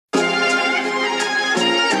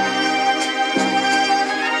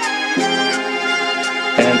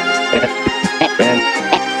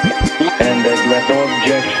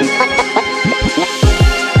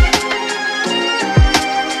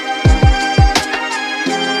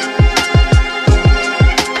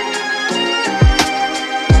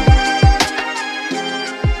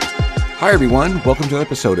Hi, everyone. Welcome to an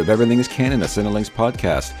episode of Everything is Canon, a Cinelinx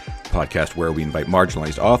podcast where we invite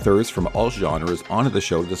marginalized authors from all genres onto the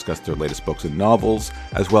show to discuss their latest books and novels,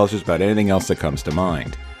 as well as just about anything else that comes to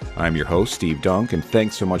mind. I'm your host, Steve Dunk, and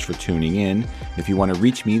thanks so much for tuning in. If you want to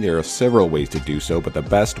reach me, there are several ways to do so, but the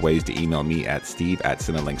best way is to email me at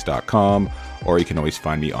steve@cinelinx.com, or you can always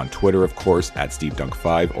find me on Twitter, of course, at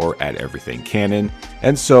SteveDunk5 or at EverythingCanon.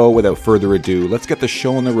 And so, without further ado, let's get the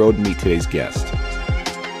show on the road and meet today's guest.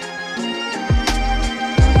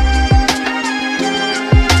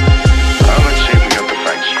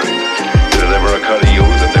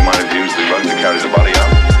 Carry the body out.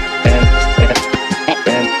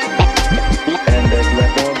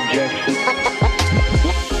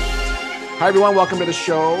 Hi, everyone. Welcome to the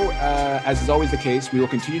show. As is always the case, we will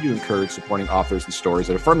continue to encourage supporting authors and stories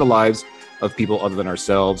that affirm the lives of people other than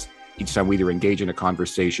ourselves. Each time we either engage in a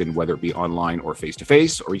conversation, whether it be online or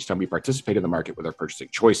face-to-face, or each time we participate in the market with our purchasing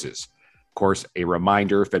choices. Of course, a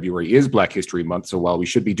reminder, February is Black History Month, so while we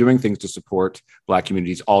should be doing things to support Black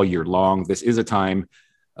communities all year long, this is a time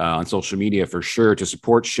on social media for sure to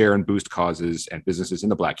support, share, and boost causes and businesses in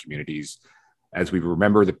the Black communities as we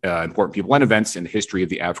remember the important people and events in the history of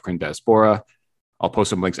the African diaspora. I'll post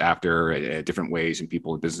some links after different ways and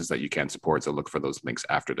people and business that you can support, so look for those links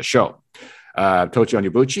after the show. Tochi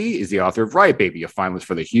Onyebuchi is the author of Riot Baby, a finalist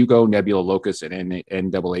for the Hugo, Nebula Locus, and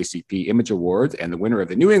NAACP Image Awards, and the winner of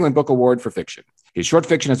the New England Book Award for Fiction. His short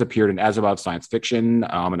fiction has appeared in As Above Science Fiction,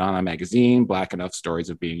 Manana Magazine, Black Enough Stories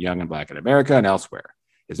of Being Young and Black in America, and elsewhere.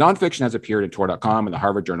 His nonfiction has appeared in Tor.com and the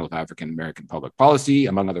Harvard Journal of African American Public Policy,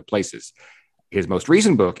 among other places. His most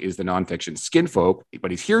recent book is the nonfiction Skinfolk,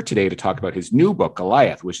 but he's here today to talk about his new book,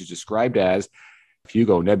 Goliath, which is described as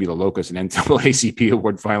Hugo, Nebula Locus, and NAACP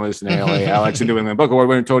Award finalist and ALA Alex and New England Book Award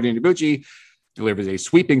winner Tochi Onyebuchi delivers a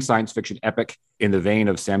sweeping science fiction epic in the vein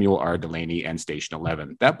of Samuel R. Delany and Station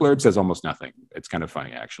 11. That blurb says almost nothing. It's kind of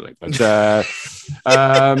funny, actually. But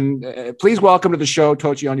please welcome to the show,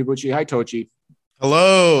 Tochi Onyebuchi. Hi, Tochi.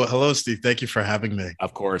 Hello, Steve. Thank you for having me.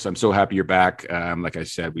 Of course. I'm so happy you're back. Like I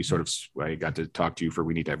said, I got to talk to you for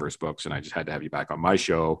We Need Diverse Books, and I just had to have you back on my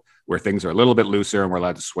show where things are a little bit looser and we're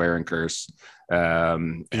allowed to swear and curse.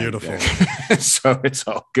 Beautiful. So it's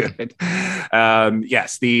all good.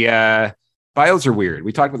 Yes, the bios are weird.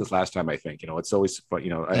 We talked about this last time, I think. It's always, but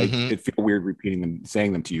it feel weird repeating them,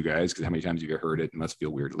 saying them to you guys, because how many times have you heard it? It must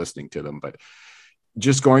feel weird listening to them. But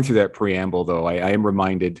just going through that preamble, though, I am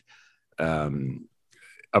reminded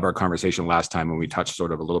of our conversation last time when we touched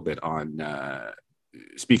sort of a little bit on,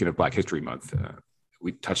 speaking of Black History Month,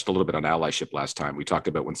 we touched a little bit on allyship last time. We talked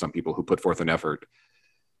about when some people who put forth an effort,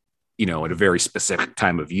 at a very specific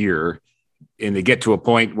time of year, and they get to a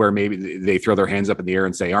point where maybe they throw their hands up in the air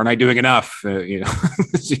and say, aren't I doing enough? And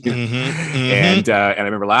I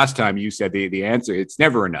remember last time you said the answer, it's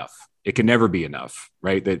never enough. It can never be enough,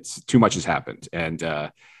 right? That's too much has happened. And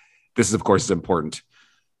this is, of course, is important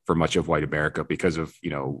for much of white America because of,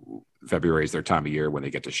 February is their time of year when they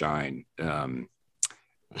get to shine, the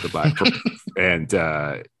Black.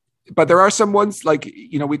 But there are some ones like,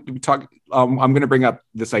 we talk, I'm going to bring up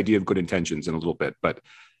this idea of good intentions in a little bit, but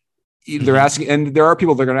they're asking, and there are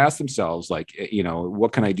people that are going to ask themselves, like,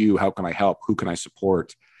 what can I do? How can I help? Who can I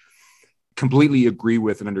support? Completely agree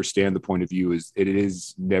with and understand the point of view is it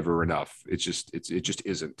is never enough. It just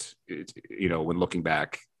isn't. It's, when looking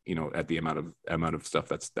back, at the amount of stuff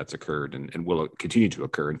that's occurred and will continue to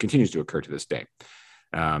occur and continues to occur to this day.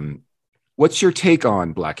 What's your take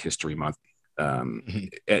on Black History Month? And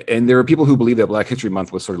there are people who believe that Black History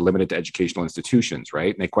Month was sort of limited to educational institutions,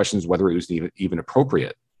 right? And they question whether it was even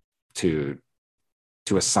appropriate to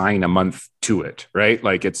assign a month to it, right?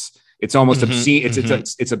 Like it's almost obscene.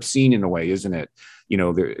 It's obscene in a way, isn't it?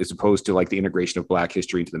 As opposed to like the integration of Black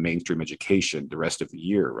history into the mainstream education the rest of the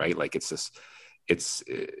year, right? Like it's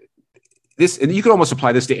this, and you can almost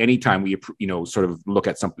apply this to any time we, sort of look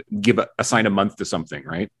at something, assign a month to something,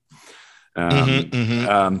 right?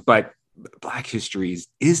 But Black history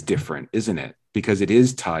is different, isn't it? Because it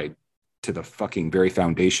is tied to the fucking very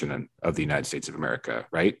foundation of the United States of America,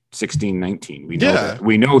 right? 1619. We know that.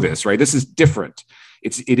 We know this, right? This is different.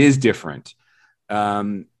 It is different.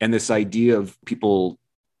 And this idea of people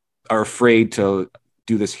are afraid to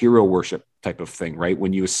do this hero worship type of thing, right?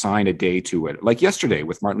 When you assign a day to it, like yesterday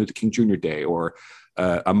with Martin Luther King Jr. Day, or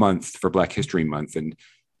a month for Black History Month.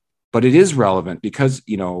 But it is relevant because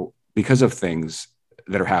of things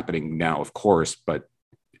that are happening now, of course, but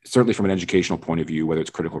certainly from an educational point of view, whether it's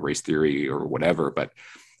critical race theory or whatever. But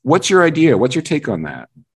what's your idea? What's your take on that?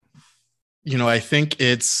 I think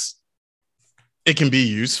it can be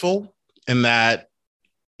useful in that,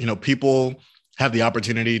 people have the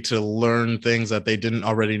opportunity to learn things that they didn't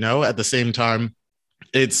already know. At the same time,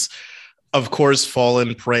 it's, of course,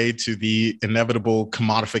 fallen prey to the inevitable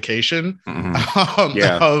commodification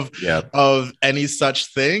of any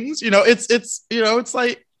such things. It's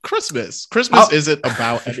like Christmas. Christmas isn't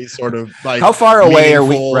about any sort of like. How far away are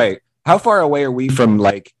we? Right. How far away are we from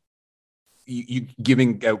like you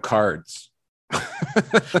giving out cards?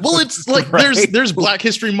 Well, it's like right? there's Black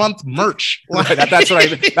History Month merch. Like, right.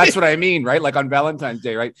 That's what I mean, right? Like on Valentine's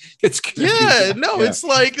Day, right? It's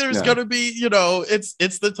like there's gonna be,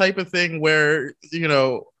 it's the type of thing where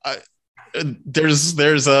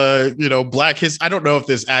there's a Black History. I don't know if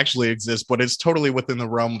this actually exists, but it's totally within the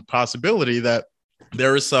realm of possibility that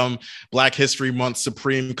there is some Black History Month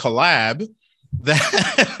Supreme collab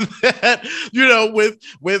that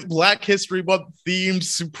with Black History Month themed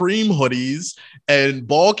Supreme hoodies and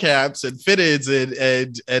ball caps and fitteds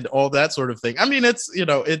and all that sort of thing. I mean, it's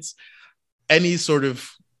any sort of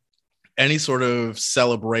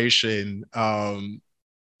celebration, no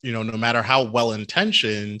matter how well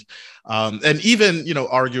intentioned, and even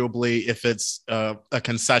arguably if it's a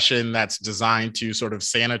concession that's designed to sort of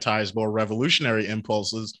sanitize more revolutionary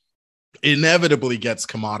impulses, inevitably gets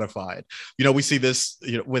commodified. We see this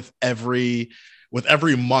with every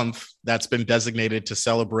month that's been designated to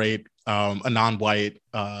celebrate a non-white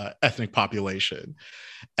ethnic population.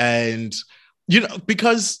 And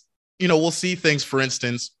because we'll see things, for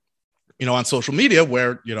instance, on social media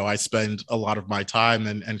where I spend a lot of my time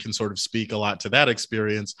and can sort of speak a lot to that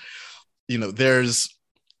experience. There's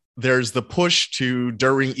the push to,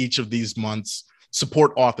 during each of these months,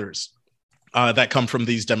 support authors that come from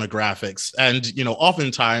these demographics. And,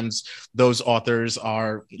 oftentimes those authors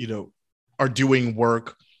are doing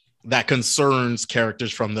work that concerns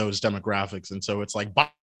characters from those demographics. And so it's like, buy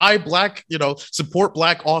Black, support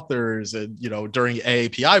Black authors. And, during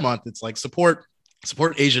AAPI month, it's like support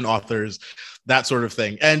Asian authors, that sort of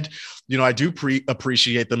thing. And, I do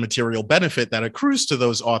appreciate the material benefit that accrues to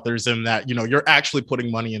those authors, and that, you're actually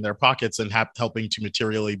putting money in their pockets and helping to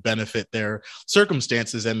materially benefit their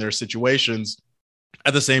circumstances and their situations.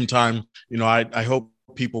 At the same time, I hope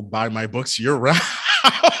people buy my books year round.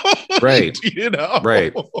 Right.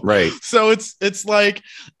 Right. So it's like,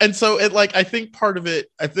 and so it like, I think part of it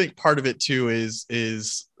too is,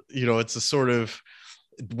 it's a sort of,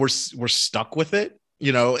 we're stuck with it.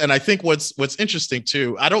 And I think what's interesting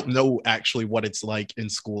too, I don't know actually what it's like in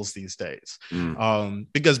schools these days.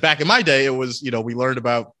 Because back in my day, it was, we learned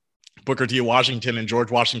about Booker T. Washington and George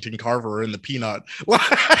Washington Carver and the Peanut.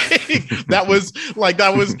 That was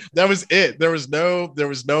it. There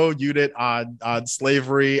was no unit on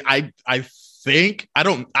slavery. I think I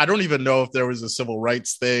don't even know if there was a civil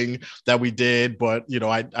rights thing that we did, but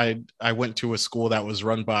I went to a school that was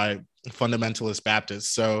run by fundamentalist Baptists,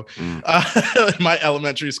 so my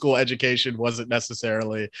elementary school education wasn't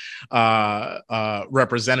necessarily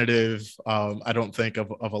representative, I don't think,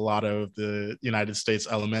 of a lot of the United States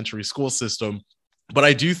elementary school system. But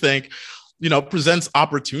I do think presents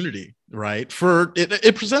opportunity, right?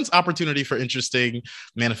 It presents opportunity for interesting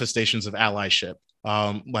manifestations of allyship.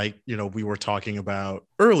 Like, we were talking about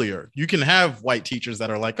earlier, you can have white teachers that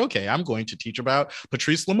are like, okay, I'm going to teach about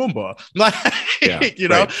Patrice Lumumba. I'm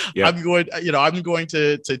going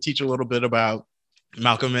to teach a little bit about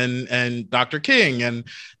Malcolm and Dr. King,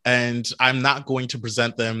 and I'm not going to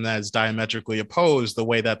present them as diametrically opposed the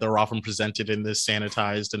way that they're often presented in this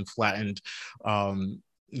sanitized and flattened,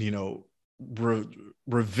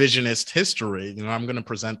 revisionist history. I'm going to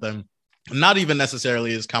present them not even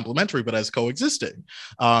necessarily as complementary, but as coexisting,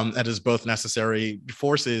 and as both necessary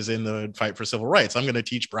forces in the fight for civil rights. I'm going to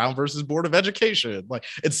teach Brown versus Board of Education, like,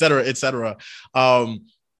 et cetera,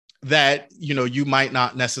 that, you might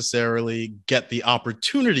not necessarily get the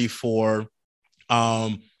opportunity for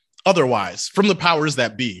otherwise from the powers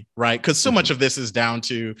that be, right? Because so much of this is down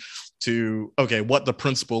to, okay, what the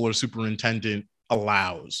principal or superintendent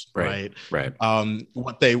allows, right?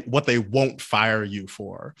 What they won't fire you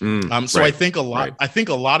for. I think a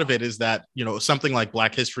lot of it is that, something like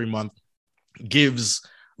Black History Month gives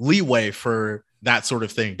leeway for that sort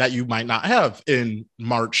of thing that you might not have in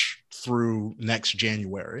March through next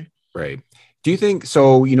January. Right. Do you think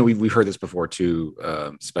so? We've heard this before too,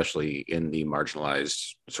 especially in the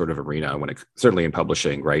marginalized sort of arena, certainly in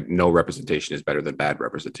publishing, right? No representation is better than bad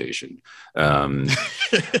representation. So,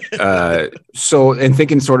 and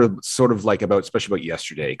thinking sort of like especially about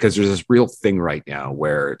yesterday, because there's this real thing right now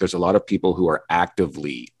where there's a lot of people who are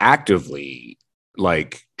actively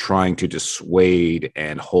like trying to dissuade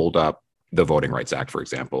and hold up the Voting Rights Act, for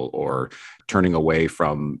example, or turning away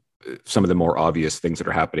from some of the more obvious things that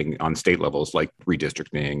are happening on state levels, like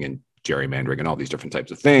redistricting and gerrymandering and all these different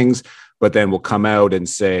types of things, but then will come out and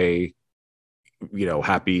say,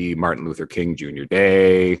 happy Martin Luther King Jr.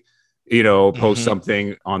 Day, post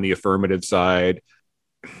something on the affirmative side.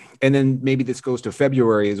 And then maybe this goes to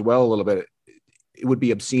February as well a little bit. It would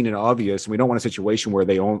be obscene and obvious. And we don't want a situation where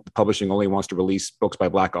publishing only wants to release books by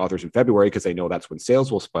Black authors in February because they know that's when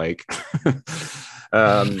sales will spike.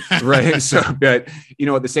 Right. So, but,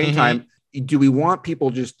 at the same time, do we want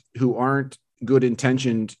people just who aren't good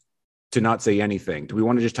intentioned to not say anything? Do we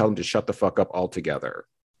want to just tell them to shut the fuck up altogether?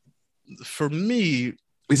 For me,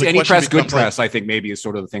 is any press good press? I think maybe is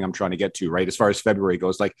sort of the thing I'm trying to get to, right? As far as February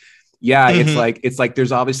goes, it's like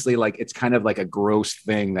there's obviously it's kind of like a gross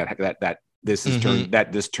thing that this is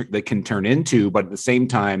that can turn into, but at the same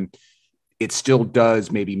time, it still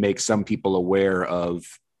does maybe make some people aware of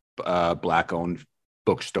Black-owned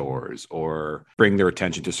bookstores or bring their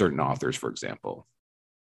attention to certain authors, for example.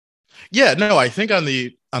 Yeah, no, I think on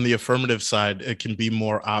the affirmative side, it can be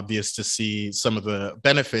more obvious to see some of the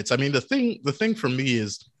benefits. I mean, the thing for me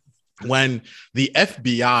is when the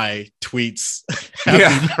FBI tweets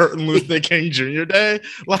Happy Martin Luther King Jr. Day,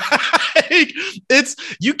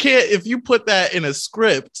 you can't, if you put that in a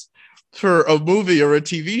script for a movie or a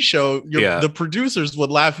TV show, the producers would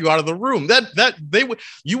laugh you out of the room.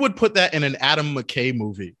 You would put that in an Adam McKay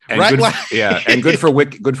movie, and right? And good for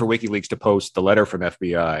WikiLeaks to post the letter from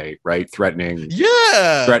FBI, right? Threatening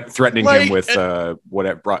him with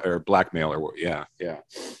whatever or blackmail or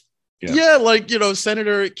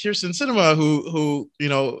Senator Kyrsten Sinema, who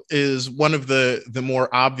is one of the more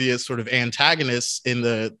obvious sort of antagonists in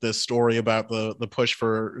the story about the push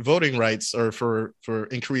for voting rights or for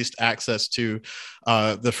increased access to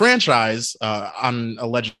the franchise on a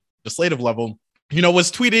legislative level,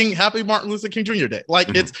 was tweeting Happy Martin Luther King Jr. Day.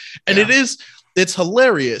 It's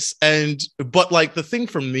hilarious. But the thing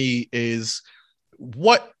for me is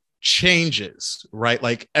what changes,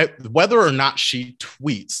 right? Whether or not she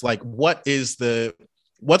tweets,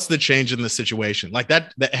 what's the change in the situation?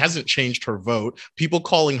 That hasn't changed her vote. People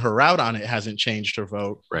calling her out on it hasn't changed her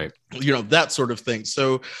vote, right? That sort of thing.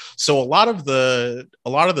 So a lot of the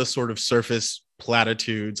sort of surface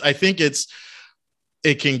platitudes, I think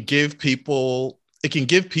it can give people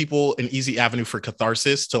an easy avenue for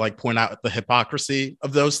catharsis to point out the hypocrisy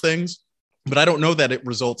of those things. But I don't know that it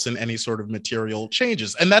results in any sort of material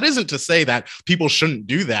changes. And that isn't to say that people shouldn't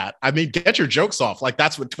do that. I mean, get your jokes off.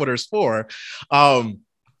 That's what Twitter's for.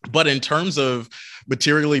 But in terms of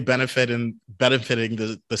materially benefiting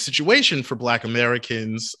the situation for Black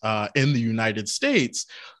Americans in the United States,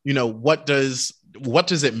 what does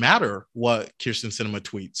it matter what Kyrsten Sinema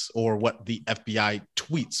tweets or what the FBI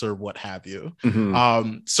tweets or what have you?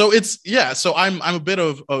 So I'm a bit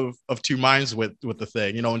of two minds with the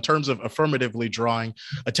thing, in terms of affirmatively drawing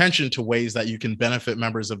attention to ways that you can benefit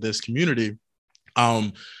members of this community.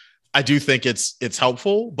 I do think it's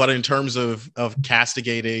helpful, but in terms of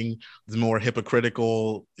castigating the more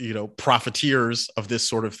hypocritical, profiteers of this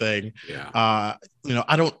sort of thing, I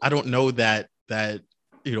don't know that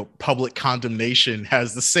public condemnation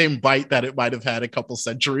has the same bite that it might have had a couple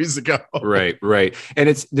centuries ago. Right. And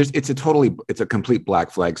it's a complete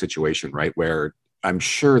black flag situation, right? Where I'm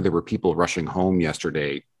sure there were people rushing home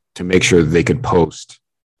yesterday to make sure they could post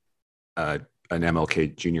an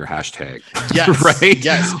MLK Jr. hashtag. Yes. Right.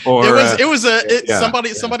 Yes. Or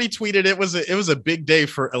somebody tweeted it was a big day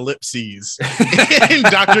for ellipses in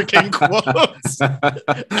Dr. King quotes. And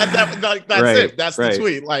that's it. That's the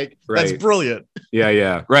tweet. That's brilliant.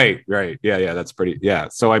 Yeah. Right. Yeah. That's pretty. Yeah.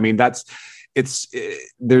 So, I mean, there's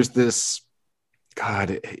this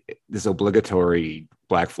obligatory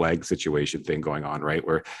black flag situation thing going on, right?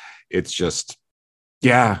 Where it's just,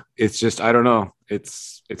 I don't know.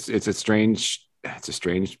 It's a strange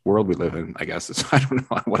world we live in, I guess. I don't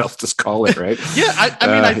know what else to call it, right?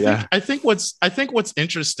 I think what's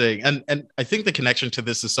interesting, and I think the connection to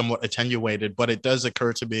this is somewhat attenuated, but it does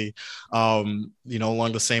occur to me,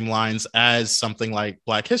 along the same lines as something like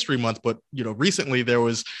Black History Month. But recently there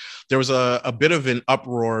was a bit of an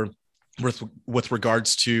uproar with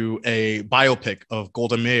regards to a biopic of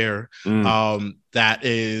Golda Meir that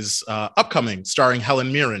is upcoming, starring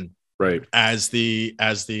Helen Mirren, right, as the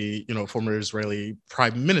former Israeli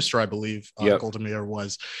prime minister, I believe. Golda Meir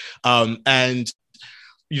was, and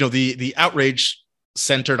the outrage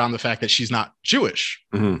centered on the fact that she's not Jewish,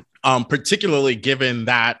 particularly given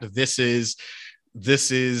that this is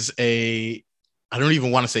a, I don't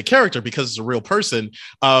even want to say character because it's a real person,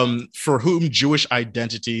 for whom Jewish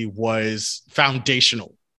identity was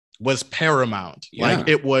foundational, was paramount.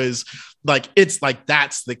 It's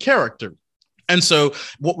that's the character. And so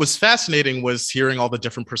what was fascinating was hearing all the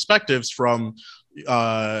different perspectives from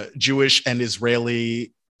Jewish and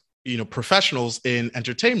Israeli, professionals in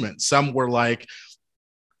entertainment. Some were like,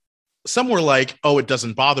 oh, it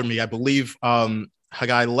doesn't bother me. I believe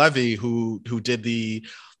Haggai Levy, who did the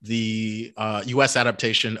US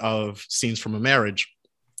adaptation of Scenes from a Marriage,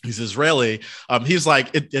 he's Israeli. He's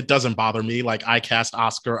like, it doesn't bother me. Like, I cast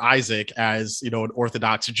Oscar Isaac as, an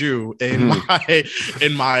Orthodox Jew in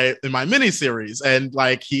my miniseries, and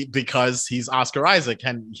like because he's Oscar Isaac,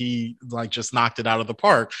 and he like just knocked it out of the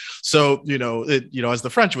park. So as the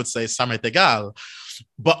French would say, ça m'est égal.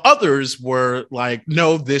 But others were like,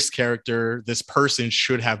 no, this person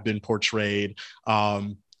should have been portrayed,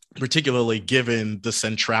 particularly given the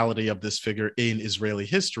centrality of this figure in Israeli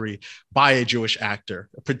history, by a Jewish actor,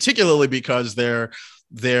 particularly because there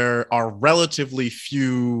are relatively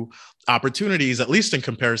few opportunities, at least in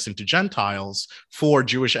comparison to Gentiles, for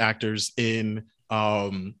Jewish actors in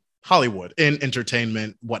Hollywood, in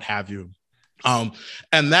entertainment, what have you.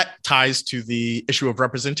 And that ties to the issue of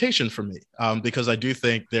representation for me, because I do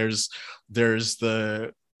think there's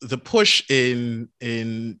the push in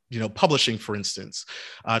publishing, for instance,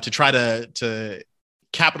 to try to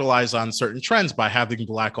capitalize on certain trends by having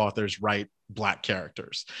Black authors write Black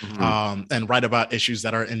characters, and write about issues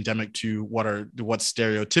that are endemic to what's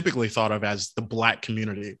stereotypically thought of as the Black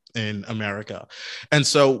community in America. And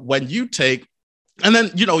so when you take, and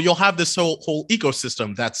then you'll have this whole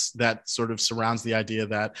ecosystem that sort of surrounds the idea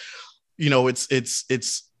that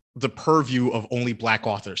it's the purview of only Black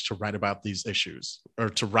authors to write about these issues or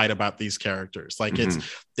to write about these characters. Like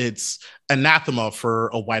it's anathema for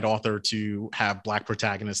a white author to have Black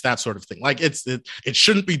protagonists, that sort of thing. Like it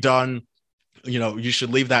shouldn't be done. You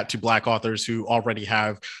should leave that to Black authors who already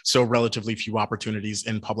have so relatively few opportunities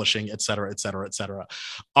in publishing, et cetera, et cetera, et cetera.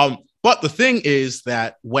 But the thing is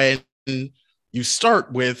that when you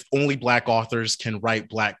start with only Black authors can write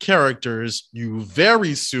Black characters, you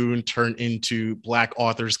very soon turn into Black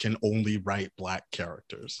authors can only write Black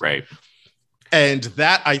characters. Right. And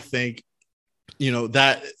that, I think,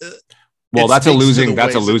 that. Well, that's a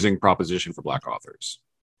losing proposition for Black authors.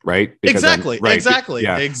 Right. Because Exactly.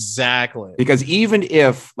 Yeah. Exactly. Because even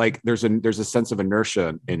if like there's a sense of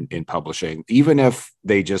inertia in publishing, even if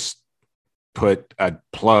they just put a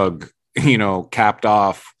plug, capped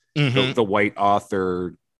off the white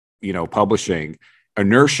author, publishing,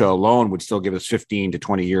 inertia alone would still give us 15 to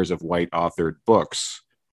 20 years of white authored books,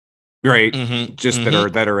 right?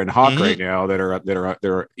 That are in hawk right now, that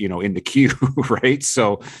are in the queue, right?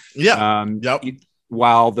 So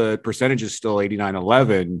while the percentage is still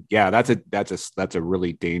 89-11, that's a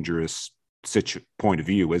really dangerous point of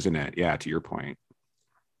view, isn't it? Yeah, to your point.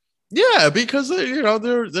 Yeah, because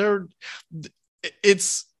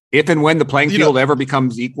it's. If and when the playing field ever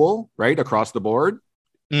becomes equal, right, across the board,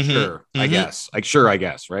 sure, I guess,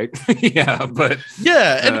 right? Yeah, but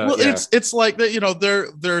it's like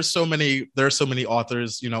that. There are so many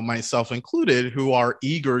authors, myself included, who are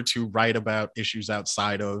eager to write about issues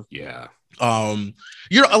outside of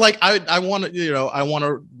like I want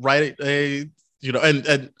to write a.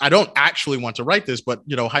 And I don't actually want to write this, but,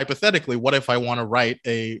 hypothetically, what if I want to write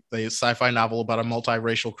a sci-fi novel about a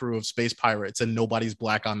multiracial crew of space pirates and nobody's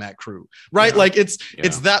Black on that crew, right? Yeah. Like it's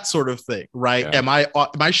that sort of thing, right? Yeah. Am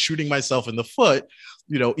I shooting myself in the foot,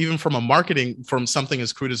 even from something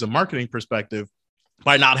as crude as a marketing perspective,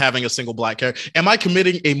 by not having a single Black character? Am I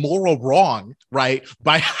committing a moral wrong, right,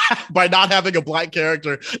 by not having a Black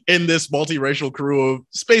character in this multiracial crew of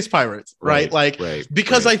space pirates, right?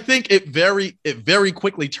 Because I think it very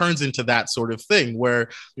quickly turns into that sort of thing where,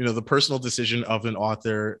 the personal decision of an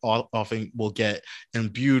author often will get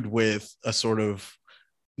imbued with a sort of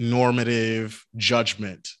normative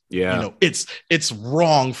judgment. Yeah. It's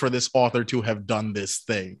wrong for this author to have done this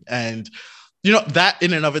thing. And, that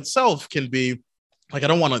in and of itself can be, like, I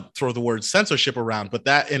don't want to throw the word censorship around, but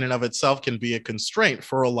that in and of itself can be a constraint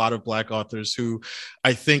for a lot of Black authors who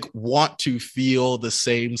I think want to feel the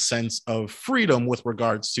same sense of freedom with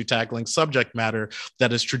regards to tackling subject matter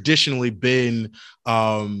that has traditionally been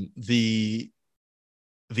the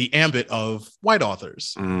ambit of white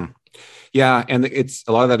authors. Yeah, and it's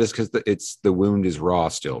a lot of that is because the wound is raw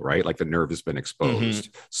still, right? Like the nerve has been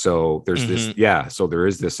exposed. So there's this, so there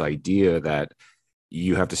is this idea that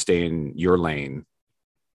you have to stay in your lane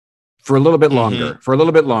for a little bit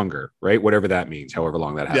longer, right? Whatever that means, however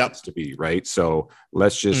long that happens to be, right? So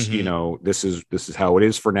let's just, this is how it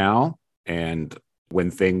is for now. And when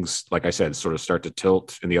things, like I said, sort of start to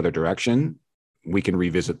tilt in the other direction, we can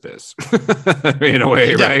revisit this in a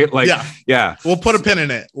way, right? Like, yeah, we'll put a pin in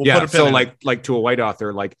it. Put a pin so in like, it. Like to a white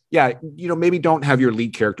author, like, yeah, maybe don't have your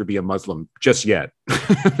lead character be a Muslim just yet,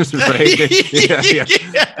 right?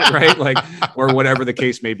 Right, like, or whatever the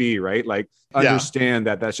case may be, right? Like, understand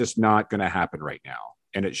that that's just not going to happen right now,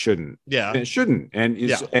 and it shouldn't. Yeah, and it shouldn't,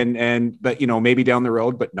 and but maybe down the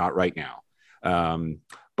road, but not right now.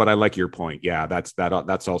 But I like your point. Yeah,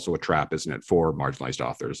 that's also a trap, isn't it, for marginalized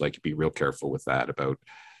authors? Like, be real careful with that about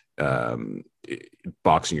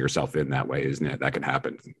boxing yourself in that way, isn't it? That can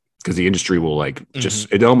happen because the industry will like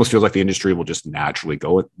just. It almost feels like the industry will just naturally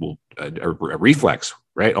go. It will a reflex,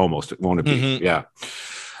 right? Almost, it won't be. Yeah.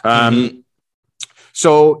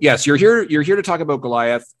 So yes, you're here to talk about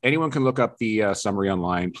Goliath. Anyone can look up the summary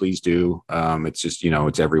online. Please do. It's just,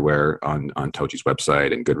 it's everywhere on Tochi's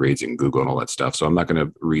website and Goodreads and Google and all that stuff. So I'm not going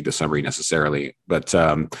to read the summary necessarily, but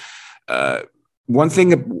one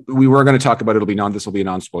thing we were going to talk about, this will be a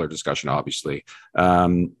non-spoiler discussion, obviously.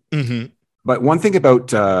 But one thing about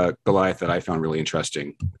Goliath that I found really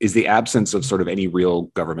interesting is the absence of sort of any real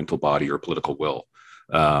governmental body or political will.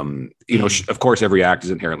 Of course, every act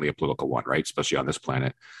is inherently a political one, right? Especially on this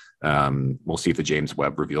planet. We'll see if the James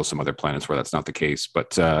Webb reveals some other planets where that's not the case.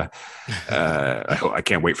 But I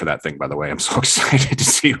can't wait for that thing, by the way. I'm so excited to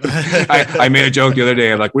see. I made a joke the other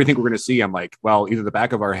day. I'm like, what do you think we're going to see? I'm like, well, either the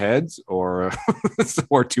back of our heads or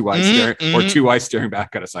two eyes staring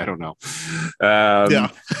back at us. I don't know.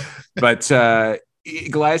 But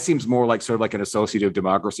Goliath seems more like sort of like an associative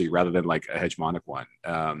democracy rather than like a hegemonic one.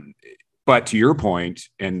 But to your point,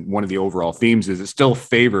 and one of the overall themes is it still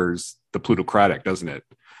favors the plutocratic, doesn't it?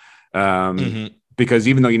 Because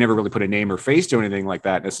even though you never really put a name or face to anything like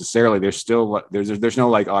that necessarily, there's no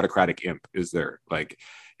like autocratic imp, is there? Like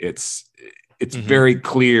it's very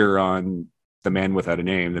clear on the man without a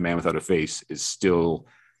name, the man without a face is still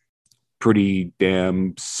pretty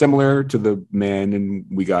damn similar to the man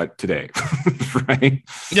we got today, right?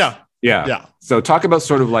 Yeah. So talk about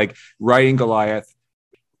sort of like writing Goliath.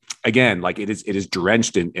 Again, like it is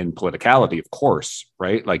drenched in politicality, of course,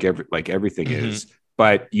 right? Like everything is,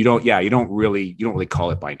 but you don't really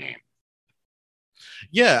call it by name.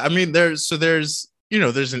 Yeah, I mean, there's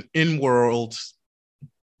an in-world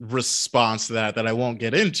response to that I won't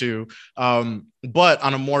get into, but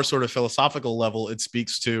on a more sort of philosophical level, it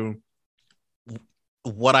speaks to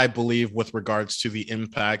what I believe with regards to the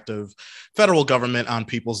impact of federal government on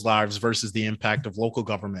people's lives versus the impact of local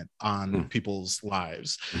government on people's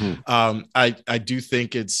lives. I do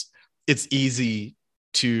think it's easy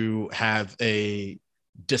to have a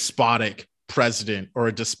despotic president or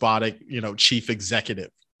a despotic, chief executive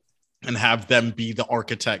and have them be the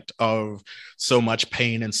architect of so much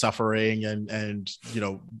pain and suffering and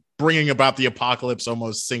bringing about the apocalypse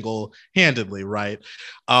almost single-handedly, right?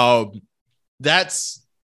 That's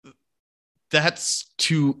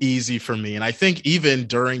too easy for me. And I think even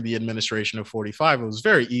during the administration of 45, it was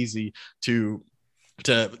very easy to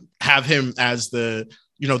have him as the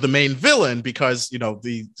main villain because,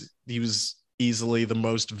 he was easily the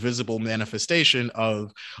most visible manifestation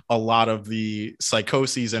of a lot of the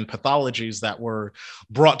psychoses and pathologies that were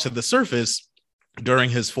brought to the surface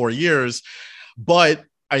during his 4 years. But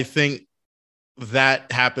I think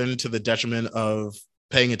that happened to the detriment of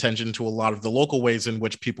paying attention to a lot of the local ways in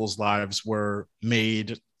which people's lives were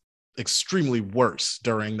made extremely worse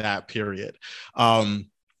during that period.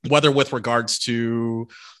 Whether with regards to,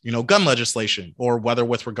 gun legislation or whether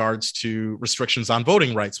with regards to restrictions on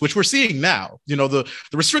voting rights, which we're seeing now. The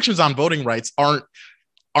restrictions on voting rights aren't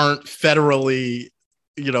federally,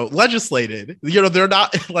 legislated. They're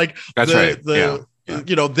not like that's right.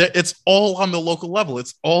 It's all on the local level.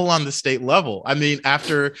 It's all on the state level. I mean,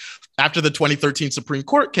 after the 2013 Supreme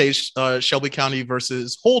Court case, Shelby County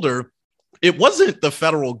versus Holder, it wasn't the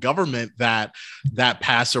federal government that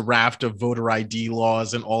passed a raft of voter ID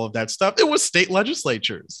laws and all of that stuff. It was state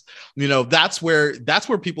legislatures. That's where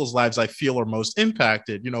people's lives, I feel, are most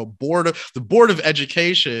impacted. The Board of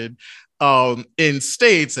Education in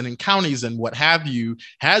states and in counties and what have you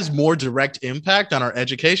has more direct impact on our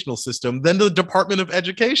educational system than the Department of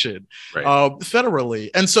Education, right, federally.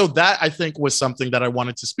 And so that, I think, was something that I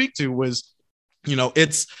wanted to speak to was,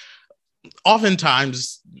 it's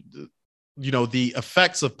oftentimes, the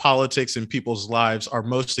effects of politics in people's lives are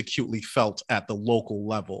most acutely felt at the local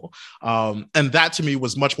level. And that to me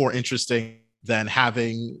was much more interesting than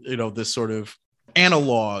having, this sort of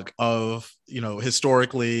analog of,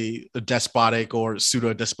 historically despotic or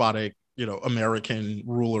pseudo-despotic, American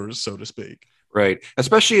rulers, so to speak. Right.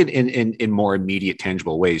 Especially in more immediate,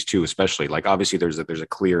 tangible ways too, especially like obviously there's a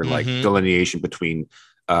clear like delineation between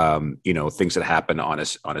things that happen on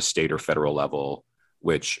a state or federal level,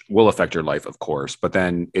 which will affect your life, of course. But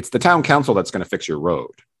then it's the town council that's going to fix your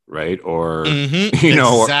road, right? Or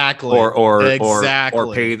exactly, or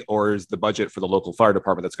pay, or is the budget for the local fire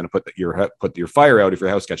department that's going to put your fire out if your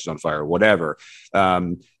house catches on fire, or whatever.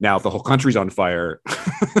 Now, if the whole country's on fire,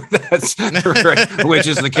 that's right, which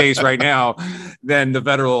is the case right now, then the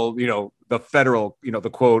federal, the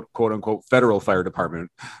quote unquote federal fire department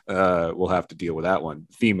will have to deal with that one.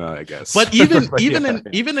 FEMA, I guess. But even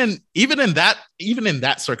in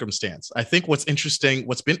that circumstance, I think what's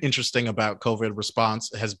been interesting about COVID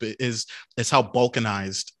response is how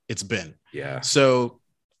balkanized it's been. Yeah. So,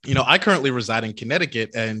 I currently reside in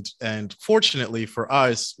Connecticut, and fortunately for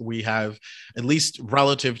us, we have, at least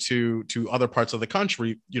relative to other parts of the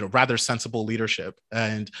country, rather sensible leadership.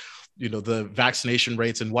 And the vaccination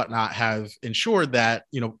rates and whatnot have ensured that,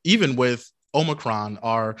 even with Omicron,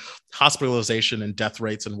 our hospitalization and death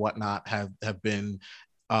rates and whatnot have been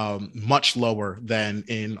much lower than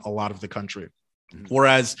in a lot of the country. Mm-hmm.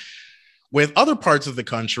 Whereas with other parts of the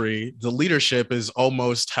country, the leadership is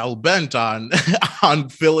almost hell-bent on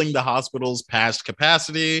filling the hospitals past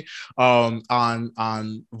capacity, on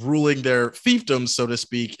ruling their fiefdoms, so to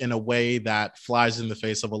speak, in a way that flies in the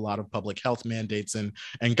face of a lot of public health mandates and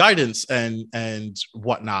guidance and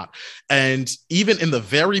whatnot. And even in the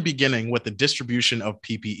very beginning, with the distribution of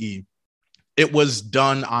PPE, it was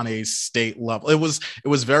done on a state level. It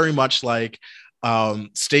was very much like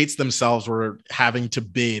states themselves were having to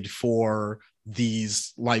bid for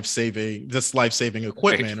this life-saving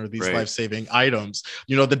equipment, or these life-saving items.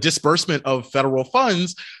 The disbursement of federal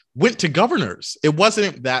funds went to governors. It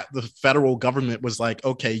wasn't that the federal government was like,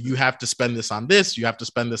 okay, you have to spend this on this, you have to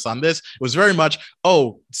spend this on this. It was very much,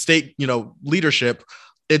 state, leadership,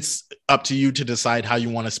 it's up to you to decide how you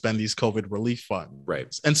want to spend these COVID relief funds. Right.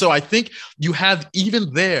 And so I think you have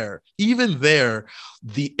even there,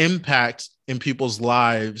 the impact in people's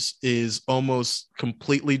lives is almost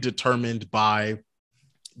completely determined by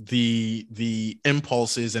the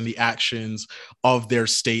impulses and the actions of their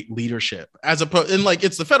state leadership, as opposed, and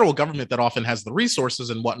it's the federal government that often has the resources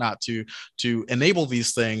and whatnot to enable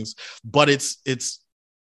these things, but it's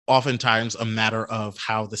oftentimes a matter of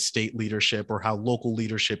how the state leadership or how local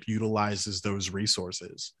leadership utilizes those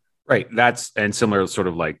resources. Right. That's, and similar, sort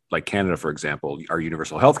of like Canada, for example, our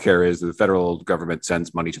universal healthcare is the federal government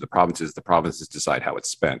sends money to the provinces decide how it's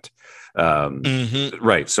spent.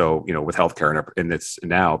 Right. So, with healthcare, and it's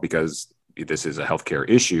now, because this is a healthcare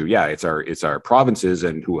issue. Yeah. It's our provinces,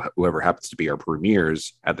 and whoever happens to be our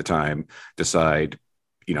premiers at the time decide,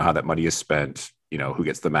 how that money is spent, who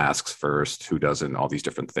gets the masks first, who doesn't, all these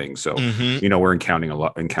different things. So, we're encountering a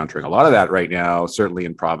lot of that right now, certainly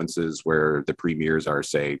in provinces where the premiers are,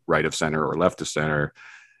 say, right of center or left of center.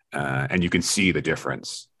 And you can see the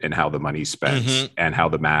difference in how the money's spent and how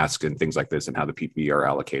the mask and things like this and how the PPE are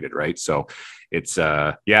allocated. Right. So it's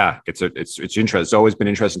interesting. It's always been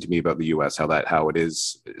interesting to me about the US, how it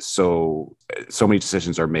is. So many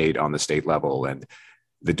decisions are made on the state level, and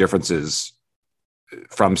the differences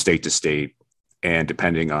from state to state, and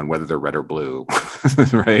depending on whether they're red or blue,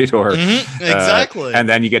 right? Or exactly. And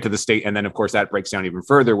then you get to the state, and then of course that breaks down even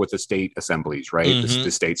further with the state assemblies, right? The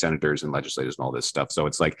state senators and legislators and all this stuff. So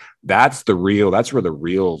it's like that's where the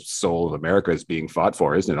real soul of America is being fought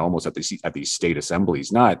for, isn't it? Almost at these state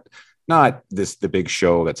assemblies, not the big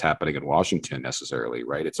show that's happening in Washington necessarily,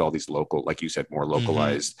 right? It's all these local, like you said, more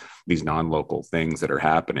localized, these non-local things that are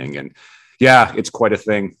happening, and yeah, it's quite a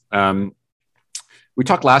thing. We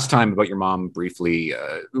talked last time about your mom briefly.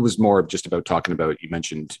 It was more just about talking about, you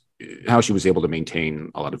mentioned how she was able to maintain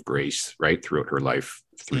a lot of grace, right, throughout her life,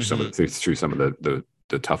 through some of the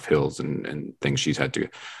tough hills and things she's had to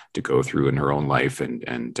go through in her own life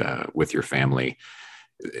and with your family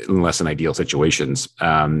in less than ideal situations.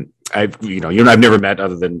 I've never met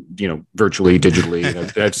other than, virtually,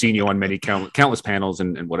 digitally. I've seen you on many countless panels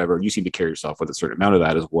and whatever. You seem to carry yourself with a certain amount of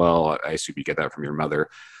that as well. I assume you get that from your mother.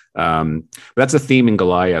 But that's a theme in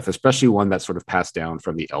Goliath, especially one that's sort of passed down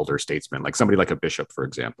from the elder statesman, like somebody like a bishop, for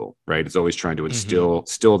example, right? It's always trying to instill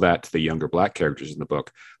that to the younger Black characters in the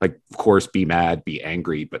book. Like, of course, be mad, be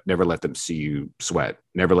angry, but never let them see you sweat.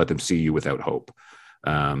 Never let them see you without hope.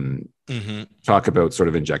 Talk about sort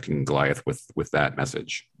of injecting Goliath with that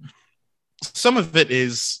message. Some of it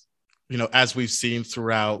is, as we've seen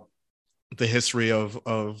throughout the history of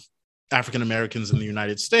African Americans in the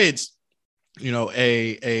United States,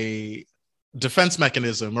 a defense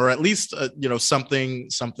mechanism, or at least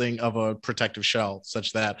something of a protective shell,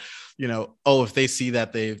 such that if they see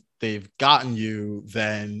that they've gotten you,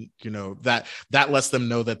 then that lets them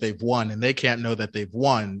know that they've won, and they can't know that they've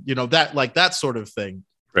won, that sort of thing.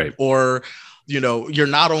 Right. Or, you're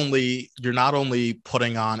not only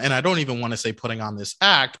putting on, and I don't even want to say putting on this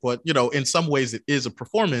act, but in some ways it is a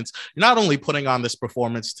performance. You're not only putting on this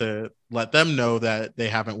performance to let them know that they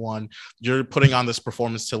haven't won, you're putting on this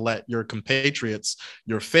performance to let your compatriots,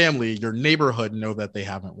 your family, your neighborhood know that they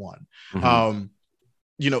haven't won. Mm-hmm.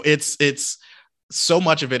 It's so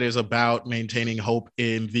much of it is about maintaining hope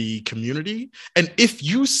in the community. And if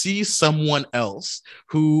you see someone else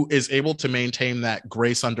who is able to maintain that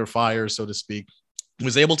grace under fire, so to speak,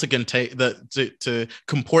 was able to contain to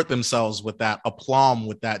comport themselves with that aplomb,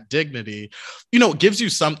 with that dignity, it gives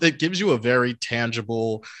you a very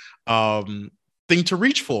tangible thing to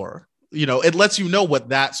reach for. It lets you know what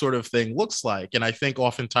that sort of thing looks like. And I think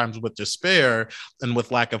oftentimes with despair and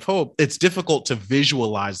with lack of hope, it's difficult to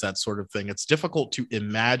visualize that sort of thing. It's difficult to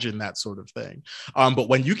imagine that sort of thing. But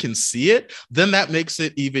when you can see it, then that makes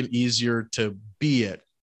it even easier to be it.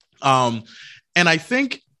 And I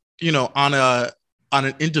think, on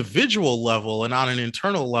an individual level and on an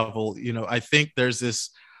internal level, I think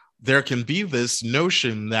there can be this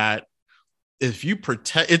notion that if you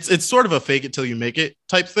pretend, it's sort of a fake it till you make it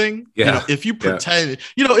type thing. Yeah. If you pretend,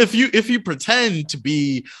 if you pretend to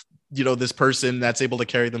be, this person that's able to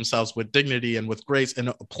carry themselves with dignity and with grace and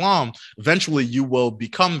aplomb, eventually you will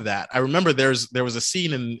become that. I remember there was a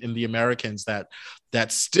scene in The Americans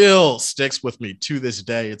that still sticks with me to this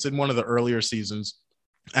day. It's in one of the earlier seasons.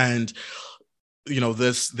 And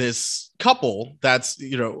this couple that's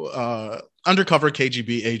undercover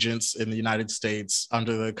KGB agents in the United States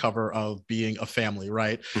under the cover of being a family,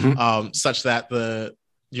 right? Mm-hmm. Such that the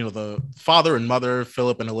father and mother,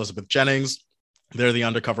 Philip and Elizabeth Jennings, they're the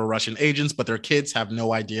undercover Russian agents, but their kids have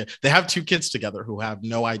no idea. They have two kids together who have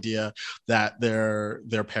no idea that their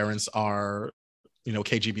parents are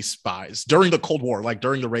KGB spies during the Cold War, like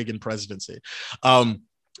during the Reagan presidency.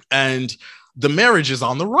 And the marriage is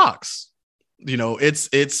on the rocks.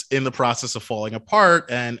 It's in the process of falling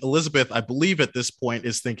apart, and Elizabeth, I believe at this point,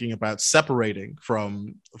 is thinking about separating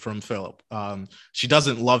from Philip. She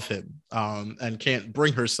doesn't love him and can't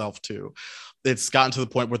bring herself to. It's gotten to the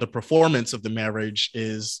point where the performance of the marriage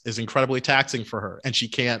is incredibly taxing for her, and she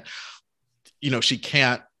can't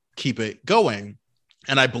keep it going.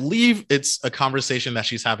 And I believe it's a conversation that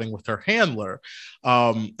she's having with her handler.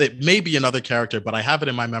 It may be another character, but I have it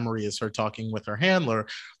in my memory as her talking with her handler,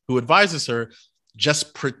 who advises her,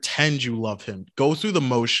 just pretend you love him. Go through the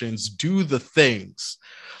motions, do the things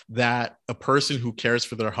that a person who cares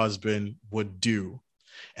for their husband would do.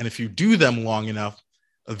 And if you do them long enough,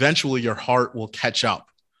 eventually your heart will catch up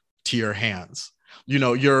to your hands.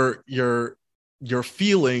 Your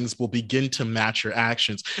feelings will begin to match your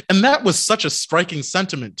actions. And that was such a striking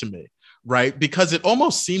sentiment to me, right? Because it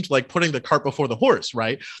almost seemed like putting the cart before the horse,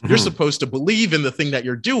 right? Mm-hmm. You're supposed to believe in the thing that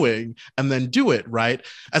you're doing and then do it, right?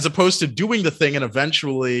 As opposed to doing the thing and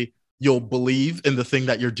eventually you'll believe in the thing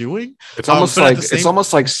that you're doing. It's almost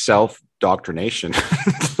like self-doctrination.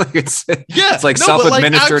 it's like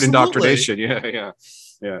self-administered indoctrination. Yeah.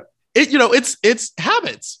 It's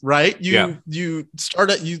habits, right? You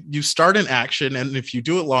start an action, and if you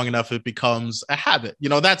do it long enough, it becomes a habit.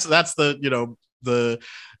 That's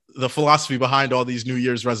the philosophy behind all these New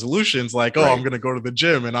Year's resolutions, like, right. I'm going to go to the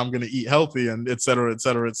gym and I'm going to eat healthy and et cetera, et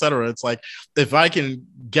cetera, et cetera. It's like, if I can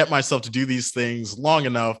get myself to do these things long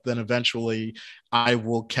enough, then eventually I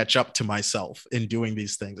will catch up to myself in doing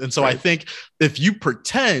these things. And so right. I think if you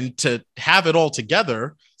pretend to have it all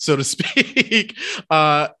together, so to speak,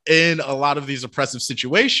 in a lot of these oppressive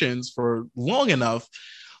situations for long enough,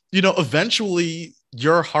 eventually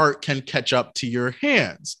your heart can catch up to your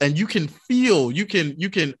hands, and you can feel, you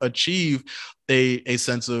can achieve a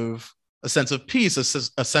sense of peace,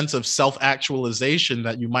 a sense of self-actualization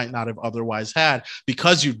that you might not have otherwise had,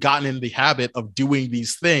 because you've gotten in the habit of doing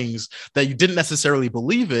these things that you didn't necessarily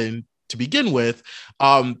believe in to begin with,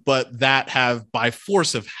 but that have, by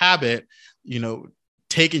force of habit,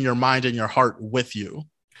 taken your mind and your heart with you,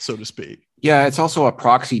 so to speak. Yeah, it's also a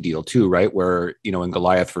proxy deal too, right? Where, in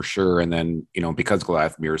Goliath for sure. And then, because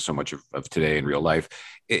Goliath mirrors so much of today in real life,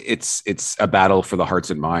 it's a battle for the hearts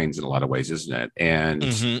and minds in a lot of ways, isn't it? And,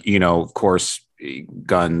 mm-hmm. Of course,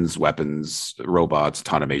 guns, weapons, robots,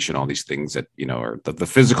 automation, all these things that, are the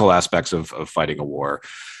physical aspects of fighting a war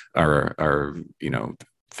are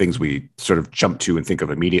things we sort of jump to and think of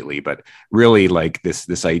immediately, but really like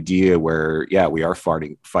this idea where, we are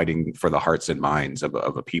fighting for the hearts and minds of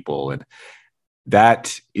a people. And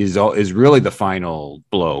that is really the final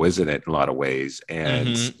blow, isn't it? In a lot of ways. And,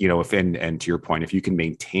 mm-hmm. And to your point, if you can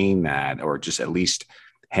maintain that, or just at least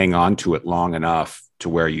hang on to it long enough to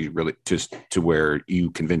where you really to where you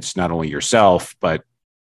convince not only yourself, but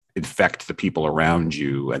infect the people around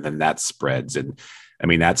you, and then that spreads. And I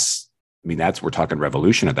mean, that's we're talking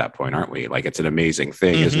revolution at that point, aren't we? Like, it's an amazing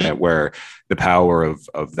thing, isn't it? Where the power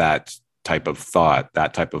of that type of thought,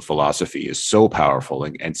 that type of philosophy is so powerful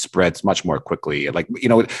and spreads much more quickly. Like,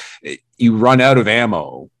 you run out of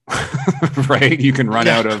ammo, right? You can run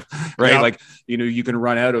out of, right? Like, you can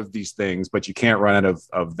run out of these things, but you can't run out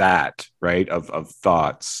of that, right? Of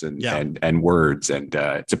thoughts and words. And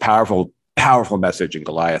it's a powerful message in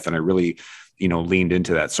Goliath. And I really, leaned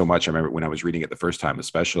into that so much. I remember when I was reading it the first time,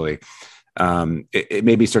 especially, it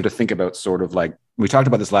made me start to think about sort of like, we talked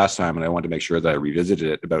about this last time, and I wanted to make sure that I revisited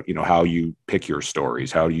it about, how you pick your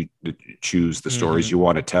stories, how you choose the stories you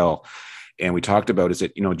want to tell. And we talked about, is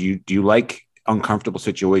it, do you like uncomfortable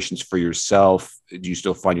situations for yourself? Do you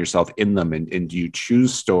still find yourself in them? And do you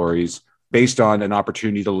choose stories based on an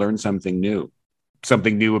opportunity to learn something new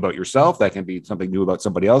about yourself? That can be something new about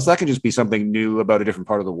somebody else. That can just be something new about a different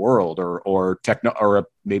part of the world, or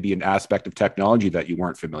maybe an aspect of technology that you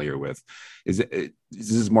weren't familiar with. This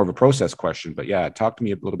is more of a process question, but yeah, talk to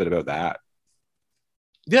me a little bit about that.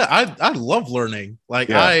 Yeah, I love learning. Like,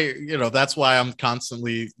 that's why I'm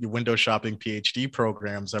constantly window shopping PhD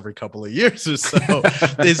programs every couple of years or so.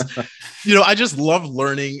 I just love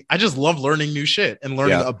learning. I just love learning new shit and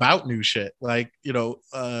learning about new shit. Like,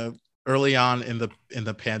 early on in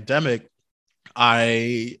the pandemic,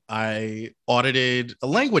 I audited a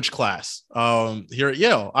language class here at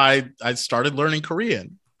Yale. I started learning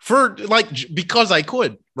Korean because I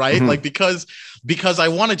could, right? Mm-hmm. Like, because I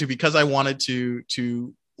wanted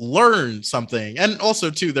to learn something. And also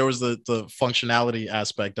too, there was the functionality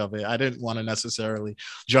aspect of it. I didn't want to necessarily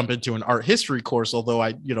jump into an art history course,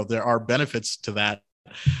 although there are benefits to that.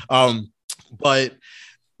 But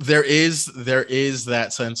there is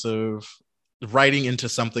that sense of writing into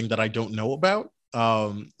something that I don't know about,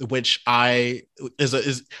 which is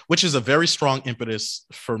a very strong impetus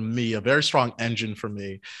for me, a very strong engine for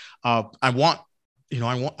me. I want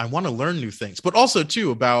to learn new things, but also too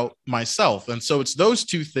about myself. And so it's those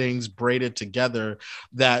two things braided together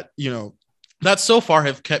that, that so far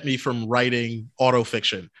have kept me from writing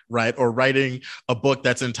autofiction, right? Or writing a book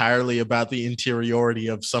that's entirely about the interiority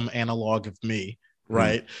of some analog of me,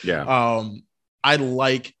 right? Yeah. I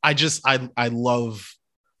love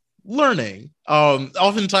learning.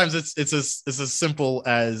 Oftentimes it's as simple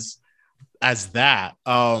as that.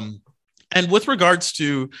 And with regards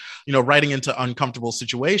to, writing into uncomfortable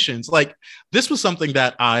situations, like, this was something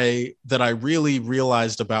that I really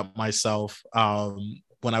realized about myself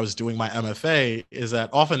when I was doing my MFA, is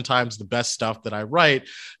that oftentimes the best stuff that I write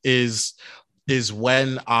is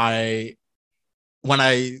when I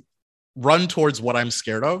run towards what I'm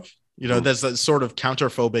scared of. There's that sort of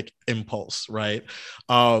counterphobic impulse, right?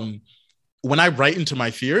 When I write into my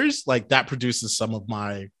fears, like, that produces some of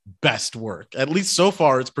my best work. At least so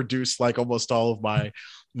far, it's produced like almost all of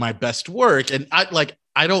my best work. And I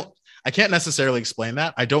can't necessarily explain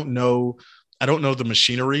that. I don't know the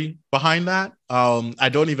machinery behind that. I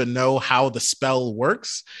don't even know how the spell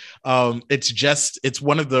works. It's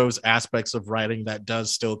one of those aspects of writing that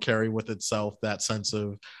does still carry with itself that sense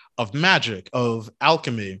of magic, of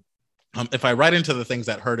alchemy. If I write into the things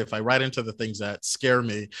that hurt, if I write into the things that scare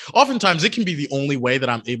me, oftentimes it can be the only way that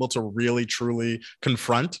I'm able to really, truly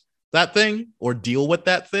confront that thing or deal with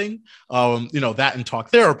that thing. That and talk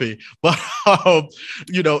therapy. But,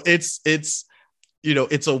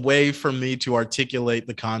 it's a way for me to articulate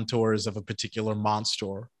the contours of a particular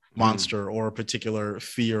monster or a particular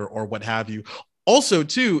fear or what have you. Also,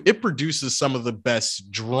 too, it produces some of the best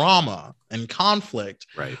drama and conflict,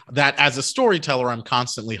 right, that as a storyteller, I'm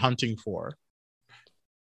constantly hunting for.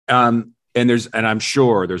 And I'm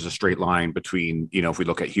sure there's a straight line between, if we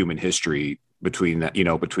look at human history, between that,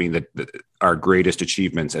 between our greatest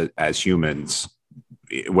achievements as humans,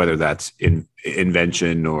 whether that's in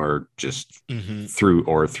invention or just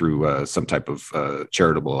through some type of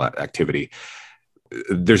charitable activity.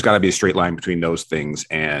 There's got to be a straight line between those things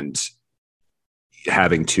and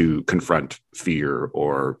having to confront fear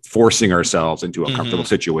or forcing ourselves into uncomfortable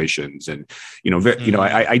situations. And,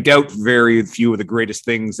 I doubt very few of the greatest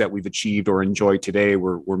things that we've achieved or enjoy today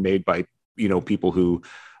were made by, people who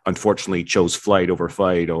unfortunately chose flight over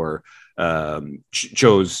fight, or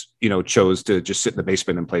chose to just sit in the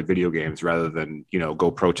basement and play video games rather than,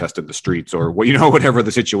 go protest in the streets, or whatever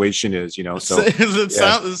the situation is, so it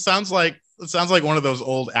sounds like one of those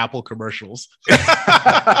old Apple commercials.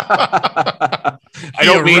 I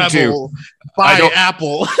don't mean to buy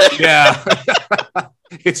Apple. Yeah.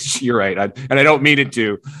 You're right. And I don't mean it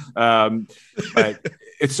to, but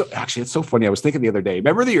it's so funny. I was thinking the other day,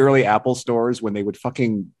 remember the early Apple stores when they would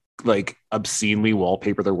fucking like obscenely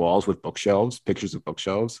wallpaper their walls with bookshelves, pictures of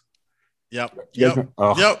bookshelves. Yep. Yes. Yep.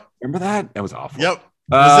 Oh, Yep. remember that? That was awful. Yep.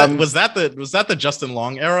 Was that the Justin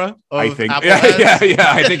Long era of I think, Apple yeah, ads?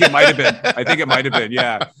 yeah. I think it might have been. I think it might have been.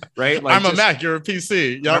 Yeah, right. Like I'm a Mac, you're a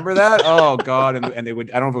PC. Yep. Remember that? Oh God! And they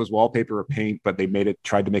would. I don't know if it was wallpaper or paint, but they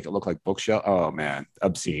tried to make it look like bookshelf. Oh man,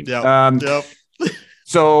 obscene. Yep. Yep.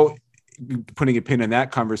 So, putting a pin in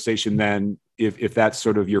that conversation, then, if that's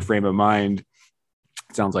sort of your frame of mind,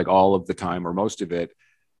 it sounds like all of the time or most of it.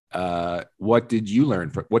 What did you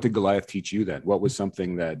learn? What did Goliath teach you then? What was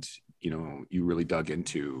something that you really dug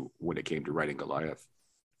into when it came to writing Goliath?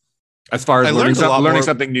 As far as learning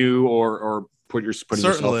something new or putting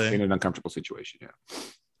yourself in an uncomfortable situation. Yeah.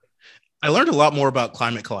 I learned a lot more about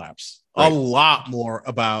climate collapse. Right. A lot more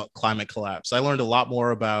about climate collapse. I learned a lot more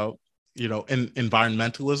about,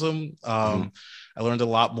 environmentalism. I learned a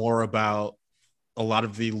lot more about a lot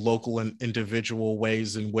of the local and individual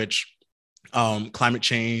ways in which climate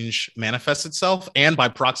change manifests itself, and by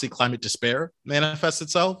proxy, climate despair manifests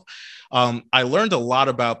itself. I learned a lot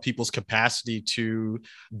about people's capacity to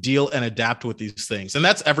deal and adapt with these things. And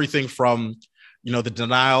that's everything from, the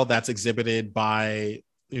denial that's exhibited by,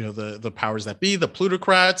 the powers that be, the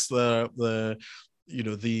plutocrats, the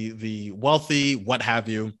wealthy, what have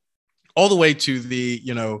you, all the way to the,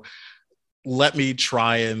 let me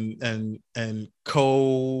try and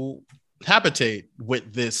cohabitate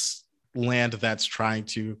with this land that's trying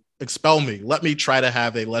to expel me. Let me try to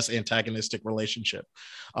have a less antagonistic relationship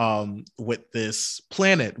with this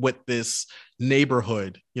planet, with this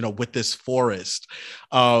neighborhood, with this forest.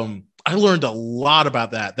 I learned a lot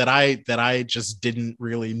about that I just didn't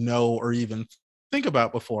really know or even think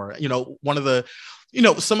about before. One of the,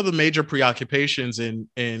 some of the major preoccupations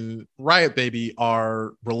in Riot Baby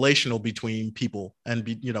are relational between people and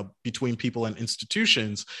between people and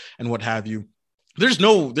institutions and what have you. There's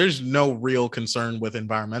no real concern with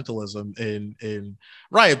environmentalism in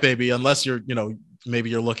Riot Baby, unless you're, maybe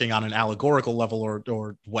you're looking on an allegorical level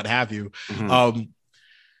or what have you. Mm-hmm.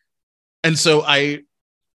 And so I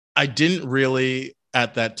didn't really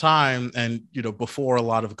at that time, and, before a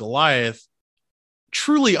lot of Goliath,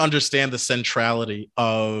 truly understand the centrality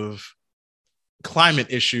of climate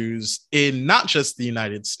issues in not just the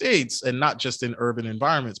United States and not just in urban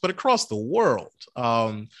environments, but across the world.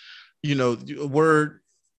 We're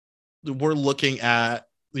looking at,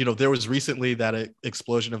 there was recently that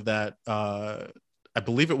explosion of that, I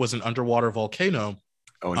believe it was an underwater volcano.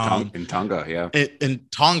 Oh, in Tonga, yeah. In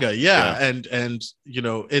Tonga, yeah. And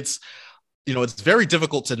it's very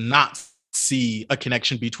difficult to not see a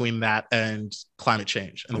connection between that and climate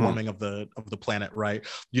change and the warming of the planet, right?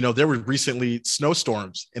 There were recently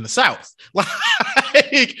snowstorms in the South. Like,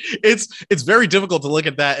 it's very difficult to look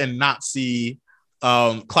at that and not see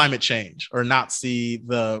climate change, or not see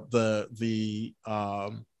the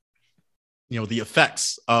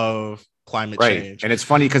effects of climate change. And it's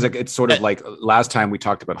funny because it's sort of like last time we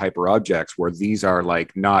talked about hyper objects, where these are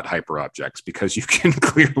like not hyper objects because you can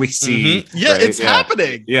clearly see. Mm-hmm. Yeah, right? It's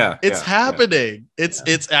happening. Yeah, it's happening.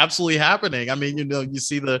 It's absolutely happening. I mean, you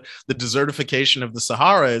see the desertification of the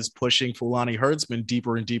Sahara is pushing Fulani herdsmen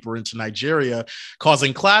deeper and deeper into Nigeria,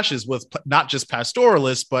 causing clashes with not just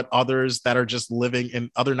pastoralists, but others that are just living in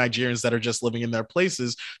other Nigerians that are just living in their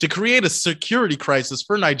places, to create a security crisis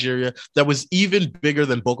for Nigeria that was even bigger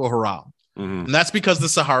than Boko Haram. Mm-hmm. And that's because the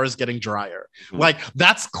Sahara is getting drier. Mm-hmm. Like,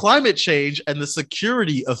 that's climate change and the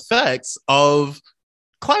security effects of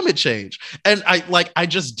climate change. And I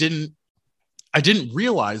didn't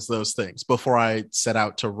realize those things before I set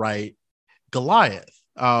out to write Goliath.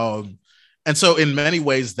 And so in many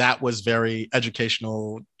ways that was very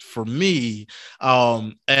educational for me.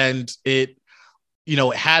 And it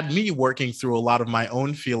had me working through a lot of my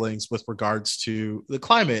own feelings with regards to the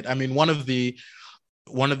climate. I mean, one of the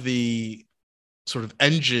sort of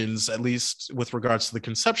engines, at least with regards to the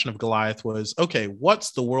conception of Goliath, was, okay,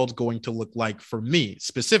 what's the world going to look like for me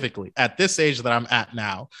specifically at this age that I'm at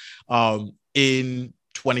now, in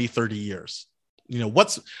 20, 30 years?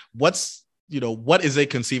 What is a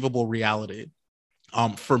conceivable reality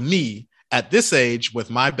for me at this age with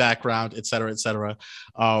my background, et cetera,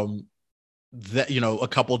 that, a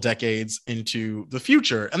couple decades into the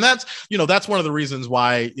future. And that's one of the reasons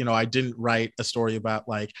why, I didn't write a story about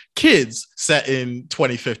like kids set in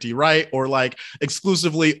 2050, right? Or like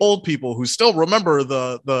exclusively old people who still remember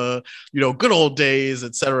the good old days,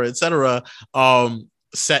 et cetera,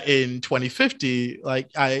 set in 2050. Like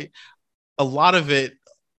a lot of it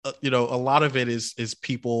is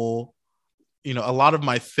people, a lot of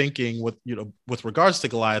my thinking with regards to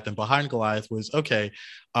Goliath and behind Goliath was, okay,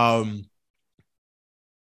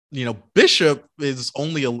 Bishop is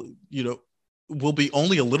only will be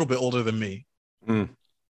only a little bit older than me. Mm.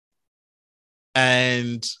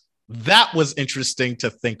 And that was interesting to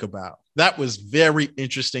think about. That was very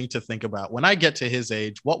interesting to think about. When I get to his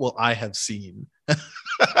age, what will I have seen?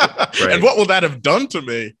 Right. And what will that have done to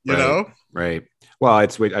me? You know? Right. Well, I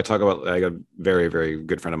talk about like a very, very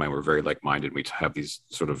good friend of mine. We're very like-minded. We have these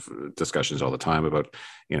sort of discussions all the time about,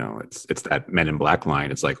 it's that Men in Black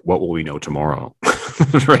line. It's like, what will we know tomorrow?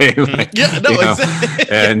 Right. Like, exactly.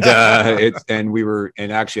 And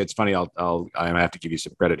and actually it's funny. I have to give you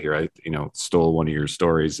some credit here. I, stole one of your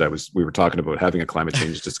stories. We were talking about having a climate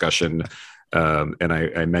change discussion. And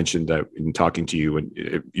I mentioned that in talking to you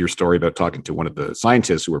and your story about talking to one of the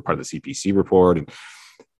scientists who were part of the CPC report,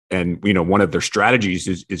 and one of their strategies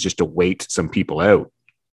is just to wait some people out,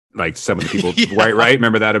 like some of the people, right?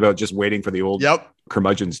 Remember that about just waiting for the old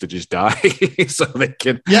curmudgeons to just die so they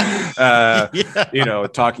can,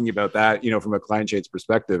 talking about that, from a climate change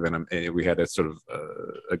perspective, and we had a sort of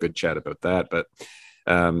a good chat about that, but.